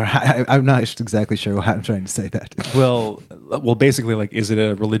not exactly sure how I'm trying to say that. Well, basically, is it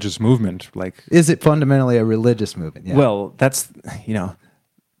a religious movement? Is it fundamentally a religious movement? Yeah. Well, that's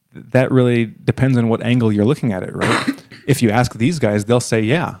that really depends on what angle you're looking at it, right? If you ask these guys, they'll say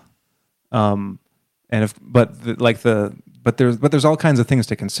yeah. But there's all kinds of things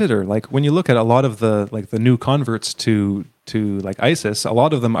to consider. When you look at a lot of the new converts to ISIS, a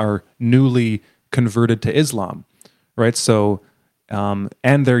lot of them are newly converted to Islam, right? So.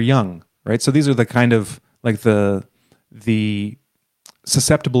 And they're young, right? So these are the kind of the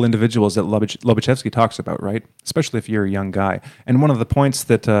susceptible individuals that Lobachevsky talks about, right? Especially if you're a young guy. And one of the points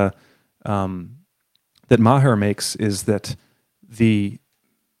that that Maher makes is that let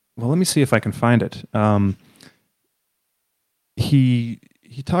me see if I can find it. He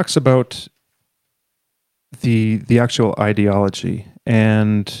talks about the actual ideology,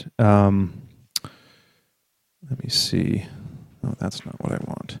 and let me see. No, that's not what I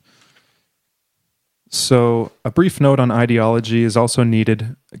want. So a brief note on ideology is also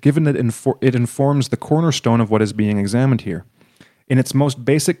needed, given that it informs the cornerstone of what is being examined here. In its most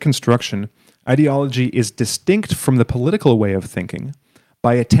basic construction, ideology is distinct from the political way of thinking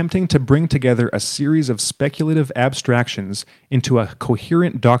by attempting to bring together a series of speculative abstractions into a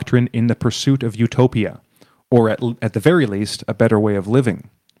coherent doctrine in the pursuit of utopia, or at the very least, a better way of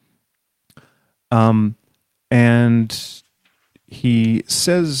living. And he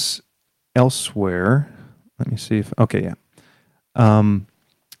says elsewhere, let me see if, okay, yeah.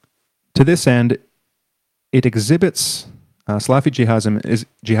 To this end, it exhibits,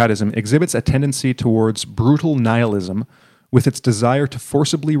 Salafi-Jihadism exhibits a tendency towards brutal nihilism with its desire to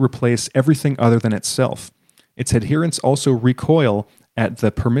forcibly replace everything other than itself. Its adherents also recoil at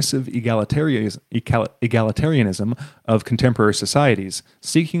the permissive egalitarianism of contemporary societies,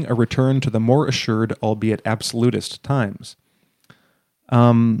 seeking a return to the more assured, albeit absolutist, times.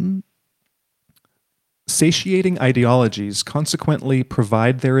 Satiating ideologies consequently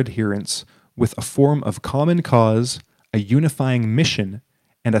provide their adherents with a form of common cause, a unifying mission,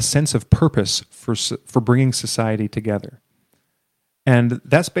 and a sense of purpose for bringing society together. And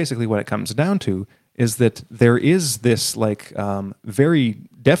that's basically what it comes down to, is that there is this like very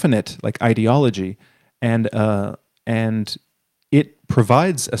definite like ideology, and it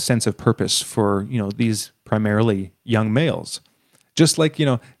provides a sense of purpose for, you know, these primarily young males. Just like, you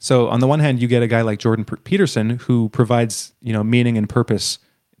know, so on the one hand, you get a guy like Jordan Peterson who provides, you know, meaning and purpose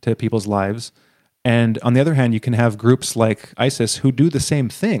to people's lives. And on the other hand, you can have groups like ISIS who do the same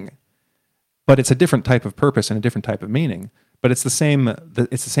thing, but it's a different type of purpose and a different type of meaning. But it's the same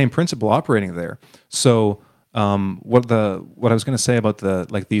principle operating there. So what I was going to say about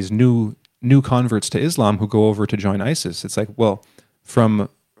these new converts to Islam who go over to join ISIS, it's like, well, from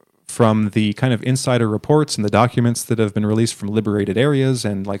the kind of insider reports and the documents that have been released from liberated areas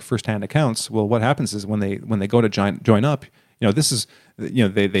and like firsthand accounts, well, what happens is when they go to join up, you know, this is, you know,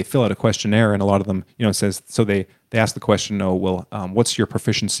 they fill out a questionnaire, and a lot of them, you know, says, so they ask the question, oh, well, what's your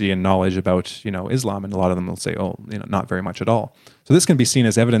proficiency and knowledge about, you know, Islam? And a lot of them will say, oh, you know, not very much at all. So this can be seen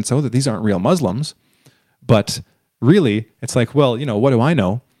as evidence, oh, that these aren't real Muslims. But really, it's like, well, you know, what do I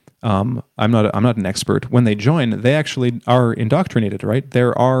know? I'm not an expert. When they join, they actually are indoctrinated, right?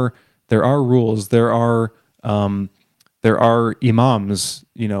 There are rules. There are imams,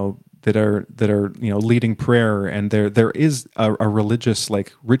 you know, that are you know, leading prayer, and there is a religious,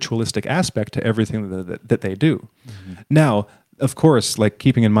 like, ritualistic aspect to everything that they do. Mm-hmm. Now, of course, like,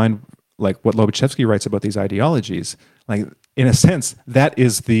 keeping in mind like what Lobachevsky writes about these ideologies, like, in a sense, that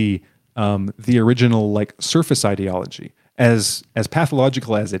is the original, like, surface ideology. As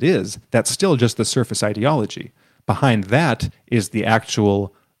pathological as it is, that's still just the surface ideology. Behind that is the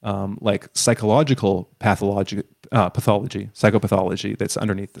actual like psychological pathology, psychopathology that's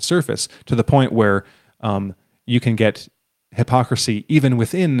underneath the surface, to the point where you can get hypocrisy even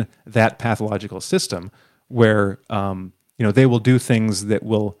within that pathological system, where you know, they will do things that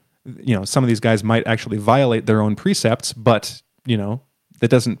will, you know, some of these guys might actually violate their own precepts, but, you know,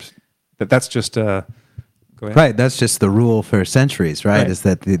 that's just right. That's just the rule for centuries, right? Is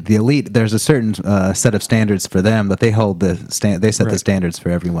that the elite, there's a certain set of standards for them, but they hold they set the standards for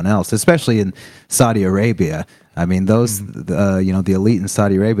everyone else, especially in Saudi Arabia. I mean, those, you know, the elite in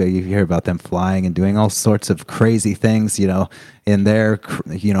Saudi Arabia, you hear about them flying and doing all sorts of crazy things, you know, in their,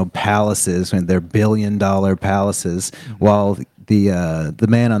 you know, palaces, and their billion-dollar palaces, while the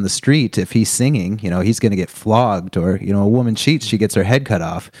man on the street, if he's singing, you know, he's going to get flogged, or, you know, a woman cheats, she gets her head cut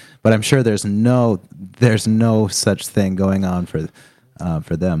off. But I'm sure there's no such thing going on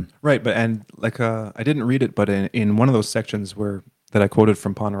for them. Right, but and like I didn't read it, but in one of those sections that I quoted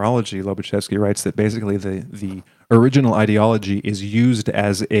from Ponerology, Lobachevsky writes that basically the original ideology is used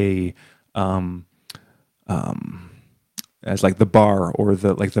as a as like the bar, or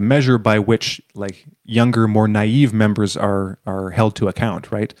the measure by which like younger, more naive members are held to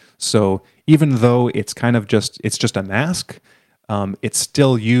account, right? So even though it's kind of just a mask, it's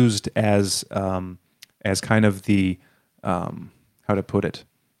still used as kind of the how to put it,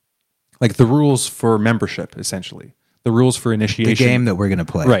 like the rules for membership, essentially. The rules for initiation. The game that we're going to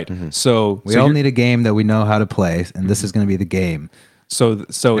play. Right. Mm-hmm. So we all need a game that we know how to play, and this is going to be the game. So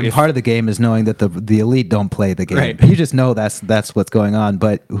and part of the game is knowing that the elite don't play the game. Right. You just know that's what's going on,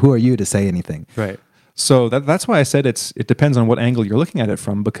 but who are you to say anything? Right. So that's why I said it depends on what angle you're looking at it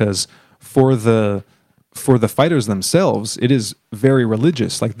from, because for the fighters themselves, it is very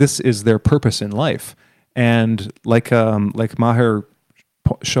religious. Like, this is their purpose in life. And like Maher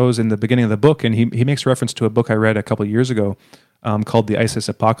shows in the beginning of the book, and he makes reference to a book I read a couple of years ago called The ISIS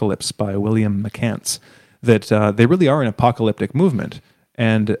Apocalypse by William McCants, that they really are an apocalyptic movement.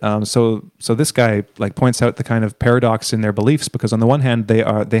 And so this guy like points out the kind of paradox in their beliefs, because on the one hand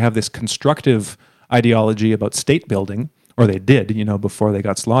they have this constructive ideology about state building, or they did, you know, before they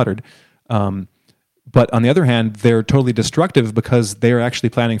got slaughtered. But on the other hand, they're totally destructive because they're actually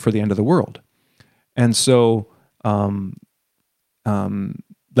planning for the end of the world. And so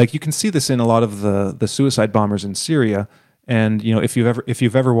like, you can see this in a lot of the suicide bombers in Syria. And, you know, if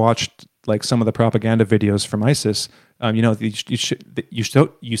you've ever watched like some of the propaganda videos from ISIS, you know,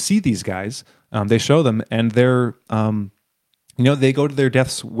 you see these guys, they show them, and they're, you know, they go to their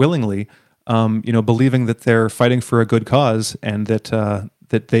deaths willingly, you know, believing that they're fighting for a good cause, and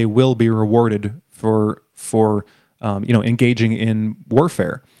that they will be rewarded for you know, engaging in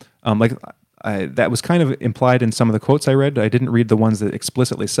warfare. Like, that was kind of implied in some of the quotes I read. I didn't read the ones that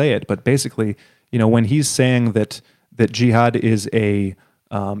explicitly say it, but basically, when he's saying that jihad is a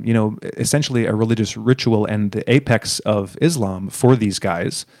essentially a religious ritual and the apex of Islam for these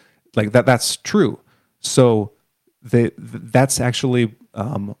guys, like that's true. So that's actually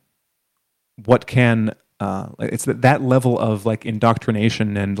what can it's that level of like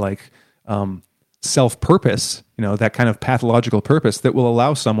indoctrination and like self-purpose, that kind of pathological purpose that will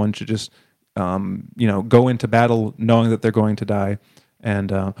allow someone to just go into battle knowing that they're going to die.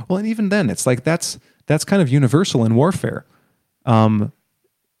 And and even then it's like that's kind of universal in warfare,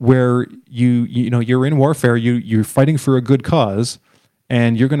 where you're in warfare, you're fighting for a good cause,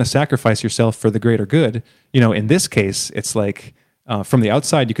 and you're going to sacrifice yourself for the greater good. In this case, it's like from the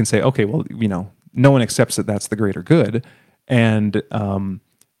outside you can say, okay, well, no one accepts that that's the greater good, and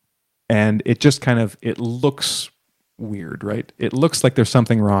it just kind of, it looks weird, right? It looks like there's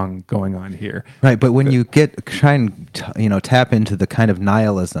something wrong going on here, right? But when you try and tap into the kind of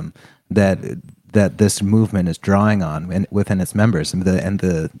nihilism that this movement is drawing on within its members, and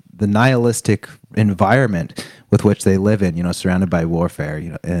the nihilistic environment with which they live in, surrounded by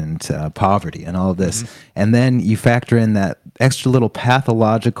warfare, and poverty and all of this, and then you factor in that extra little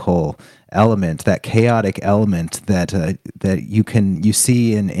pathological element, that chaotic element that you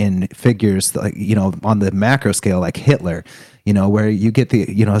see in figures like on the macro scale, like Hitler, where you get the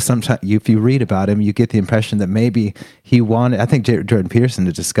sometimes if you read about him, you get the impression that maybe he wanted. I think Jordan Peterson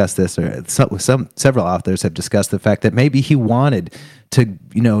to discuss this, or several authors have discussed the fact that maybe he wanted to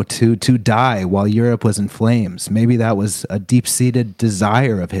die while Europe was in flames. Maybe that was a deep-seated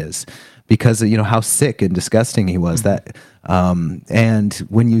desire of his, because of how sick and disgusting he was. That and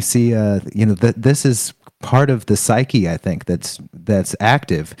when you see that this is part of the psyche, I think that's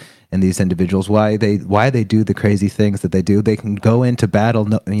active in these individuals. Why they do the crazy things that they do. They can go into battle,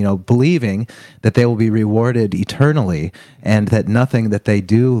 believing that they will be rewarded eternally, and that nothing that they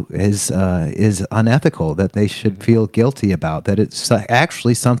do is unethical. That they should feel guilty about. That it's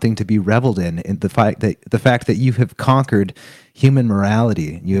actually something to be reveled in the fact that you have conquered human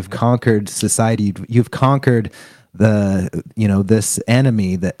morality. You have conquered society. You've conquered this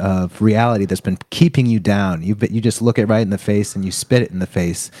enemy of reality that's been keeping you down. You just look it right in the face and you spit it in the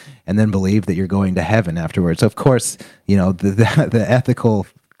face, and then believe that you're going to heaven afterwards. Of course, the ethical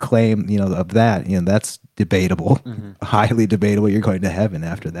claim, of that, that's debatable, highly debatable. You're going to heaven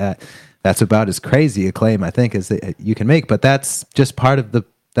after that. That's about as crazy a claim, I think, as that you can make. But that's just part of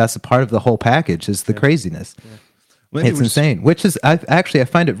the whole package, is the craziness. Yeah. Well, it's insane. Which is, I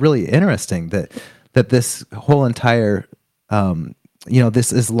find it really interesting that this whole entire,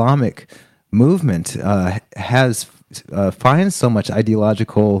 this Islamic movement finds so much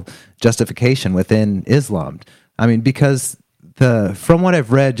ideological justification within Islam. I mean, because from what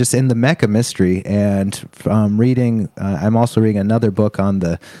I've read just in the Mecca mystery, and from reading, I'm also reading another book on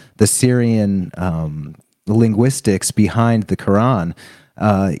the Syrian linguistics behind the Quran.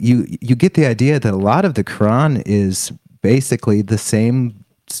 You get the idea that a lot of the Quran is basically the same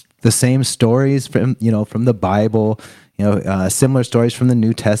stories from the Bible, similar stories from the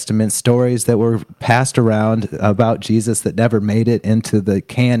New Testament, stories that were passed around about Jesus that never made it into the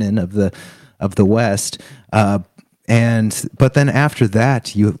canon of the West. But then after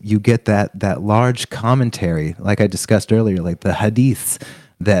that, you get that large commentary, like I discussed earlier, like the hadiths,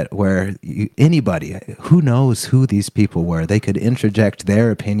 where anybody who knows who these people were, they could interject their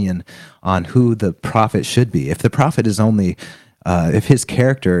opinion on who the prophet should be. If the prophet is only if his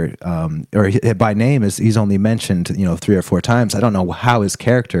character or by name he's only mentioned 3 or 4 times, I don't know how his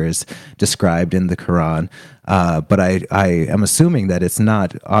character is described in the Quran, but I am assuming that it's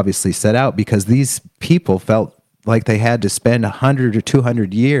not obviously set out, because these people felt like they had to spend 100 or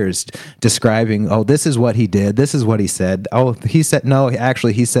 200 years describing, oh, this is what he did, this is what he said, oh, he said, no,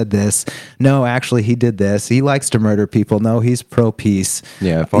 actually he said this, no, actually he did this, he likes to murder people, no, he's pro-peace.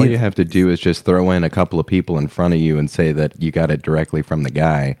 Yeah, if all you have to do is just throw in a couple of people in front of you and say that you got it directly from the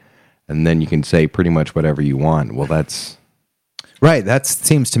guy, and then you can say pretty much whatever you want. Well, that's... Right, that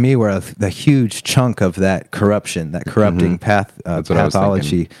seems to me where the huge chunk of that corruption, that corrupting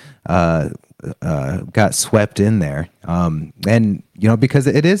pathology got swept in there, and because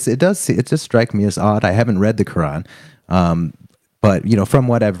it does just strike me as odd. I haven't read the Quran, but from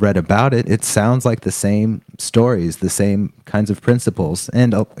what I've read about it, it sounds like the same stories, the same kinds of principles,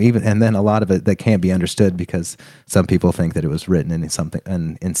 and then a lot of it that can't be understood because some people think that it was written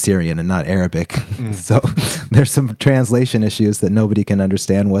in Syrian and not Arabic. So there's some translation issues that nobody can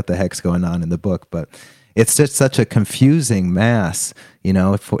understand what the heck's going on in the book, but it's just such a confusing mass,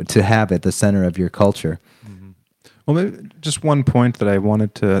 to have at the center of your culture. Mm-hmm. Well, maybe just one point that I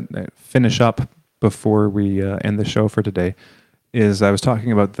wanted to finish up before we end the show for today is I was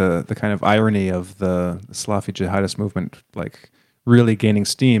talking about the kind of irony of the Salafi-Jihadist movement, like really gaining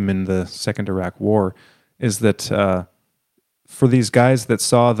steam in the Second Iraq War, is that for these guys that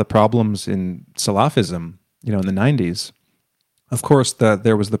saw the problems in Salafism, in the 90s, of course,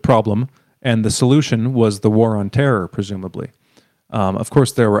 there was the problem, and the solution was the war on terror, presumably. Of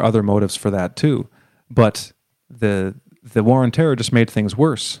course, there were other motives for that too, but the war on terror just made things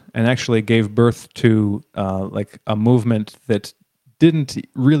worse and actually gave birth to like a movement that didn't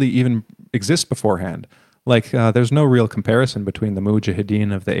really even exist beforehand. Like there's no real comparison between the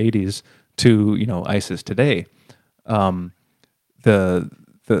Mujahideen of the 80s to ISIS today.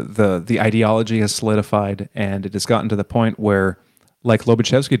 The ideology has solidified, and it has gotten to the point where, like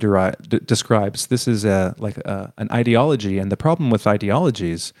Lobachevsky describes, this is an ideology, and the problem with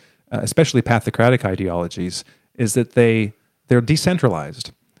ideologies, especially pathocratic ideologies, is that they're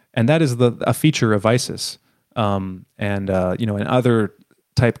decentralized, and that is a feature of ISIS. In other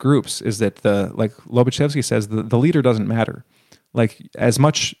type groups, is that like Lobachevsky says, the leader doesn't matter. Like as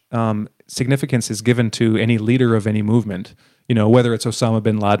much significance is given to any leader of any movement, whether it's Osama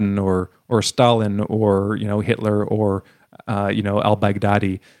bin Laden or Stalin or Hitler or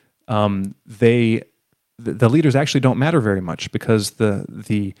al-Baghdadi, the leaders actually don't matter very much, because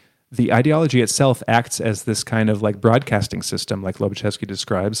the ideology itself acts as this kind of like broadcasting system, like Lobachevsky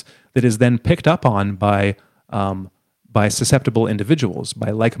describes, that is then picked up on by susceptible individuals,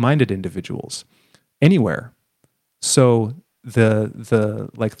 by like-minded individuals, anywhere. So the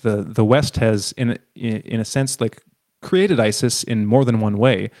West has in a sense like created ISIS in more than one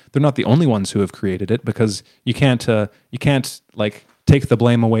way. They're not the only ones who have created it, because you can't like take the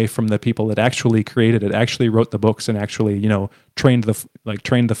blame away from the people that actually created it, actually wrote the books, and actually trained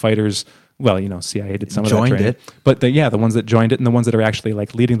the fighters. Well, CIA did some of that training, but the ones that joined it and the ones that are actually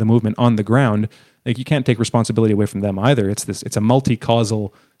like leading the movement on the ground, like you can't take responsibility away from them either. It's a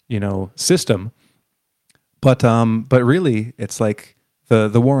multi-causal system, but really it's like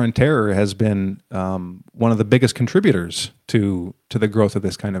the war on terror has been one of the biggest contributors to the growth of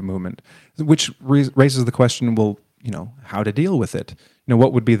this kind of movement, which raises the question: well, how to deal with it?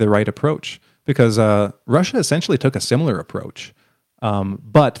 What would be the right approach? Because Russia essentially took a similar approach,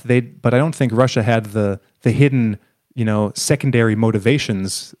 but I don't think Russia had the hidden secondary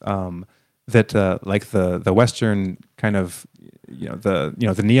motivations that like the Western kind of the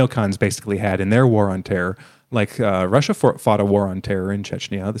neocons basically had in their war on terror. Like Russia fought a war on terror in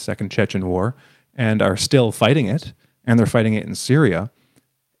Chechnya, the Second Chechen War, and are still fighting it, and they're fighting it in Syria.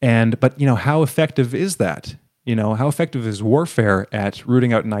 But how effective is that? How effective is warfare at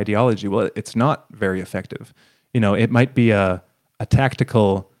rooting out an ideology? Well, it's not very effective. It might be a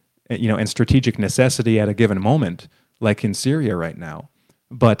tactical, and strategic necessity at a given moment, like in Syria right now,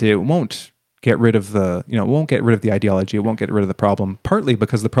 but it won't get rid of the ideology. It won't get rid of the problem, partly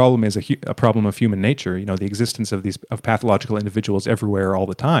because the problem is a problem of human nature, the existence of pathological individuals everywhere all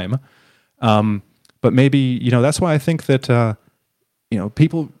the time. But maybe, that's why I think that,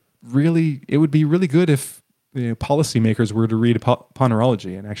 people really, it would be really good if policymakers were to read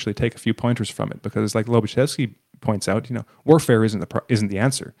Ponerology and actually take a few pointers from it, because like Lobachevsky points out, warfare isn't the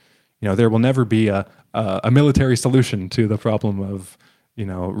answer. There will never be a military solution to the problem of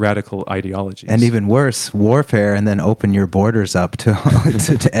radical ideologies. And even worse, warfare, and then open your borders up to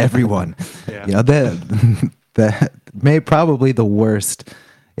to everyone. Yeah. That may probably the worst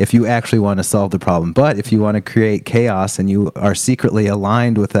if you actually want to solve the problem. But if you want to create chaos and you are secretly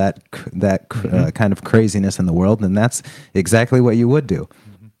aligned with that kind of craziness in the world, then that's exactly what you would do.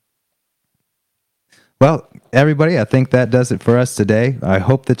 Mm-hmm. Well, everybody, I think that does it for us today. I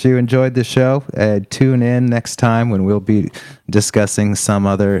hope that you enjoyed the show. Tune in next time when we'll be discussing some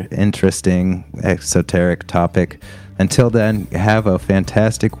other interesting esoteric topic. Until then, have a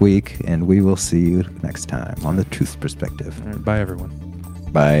fantastic week, and we will see you next time on The Truth Perspective. All right, bye, everyone.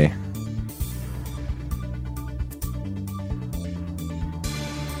 Bye.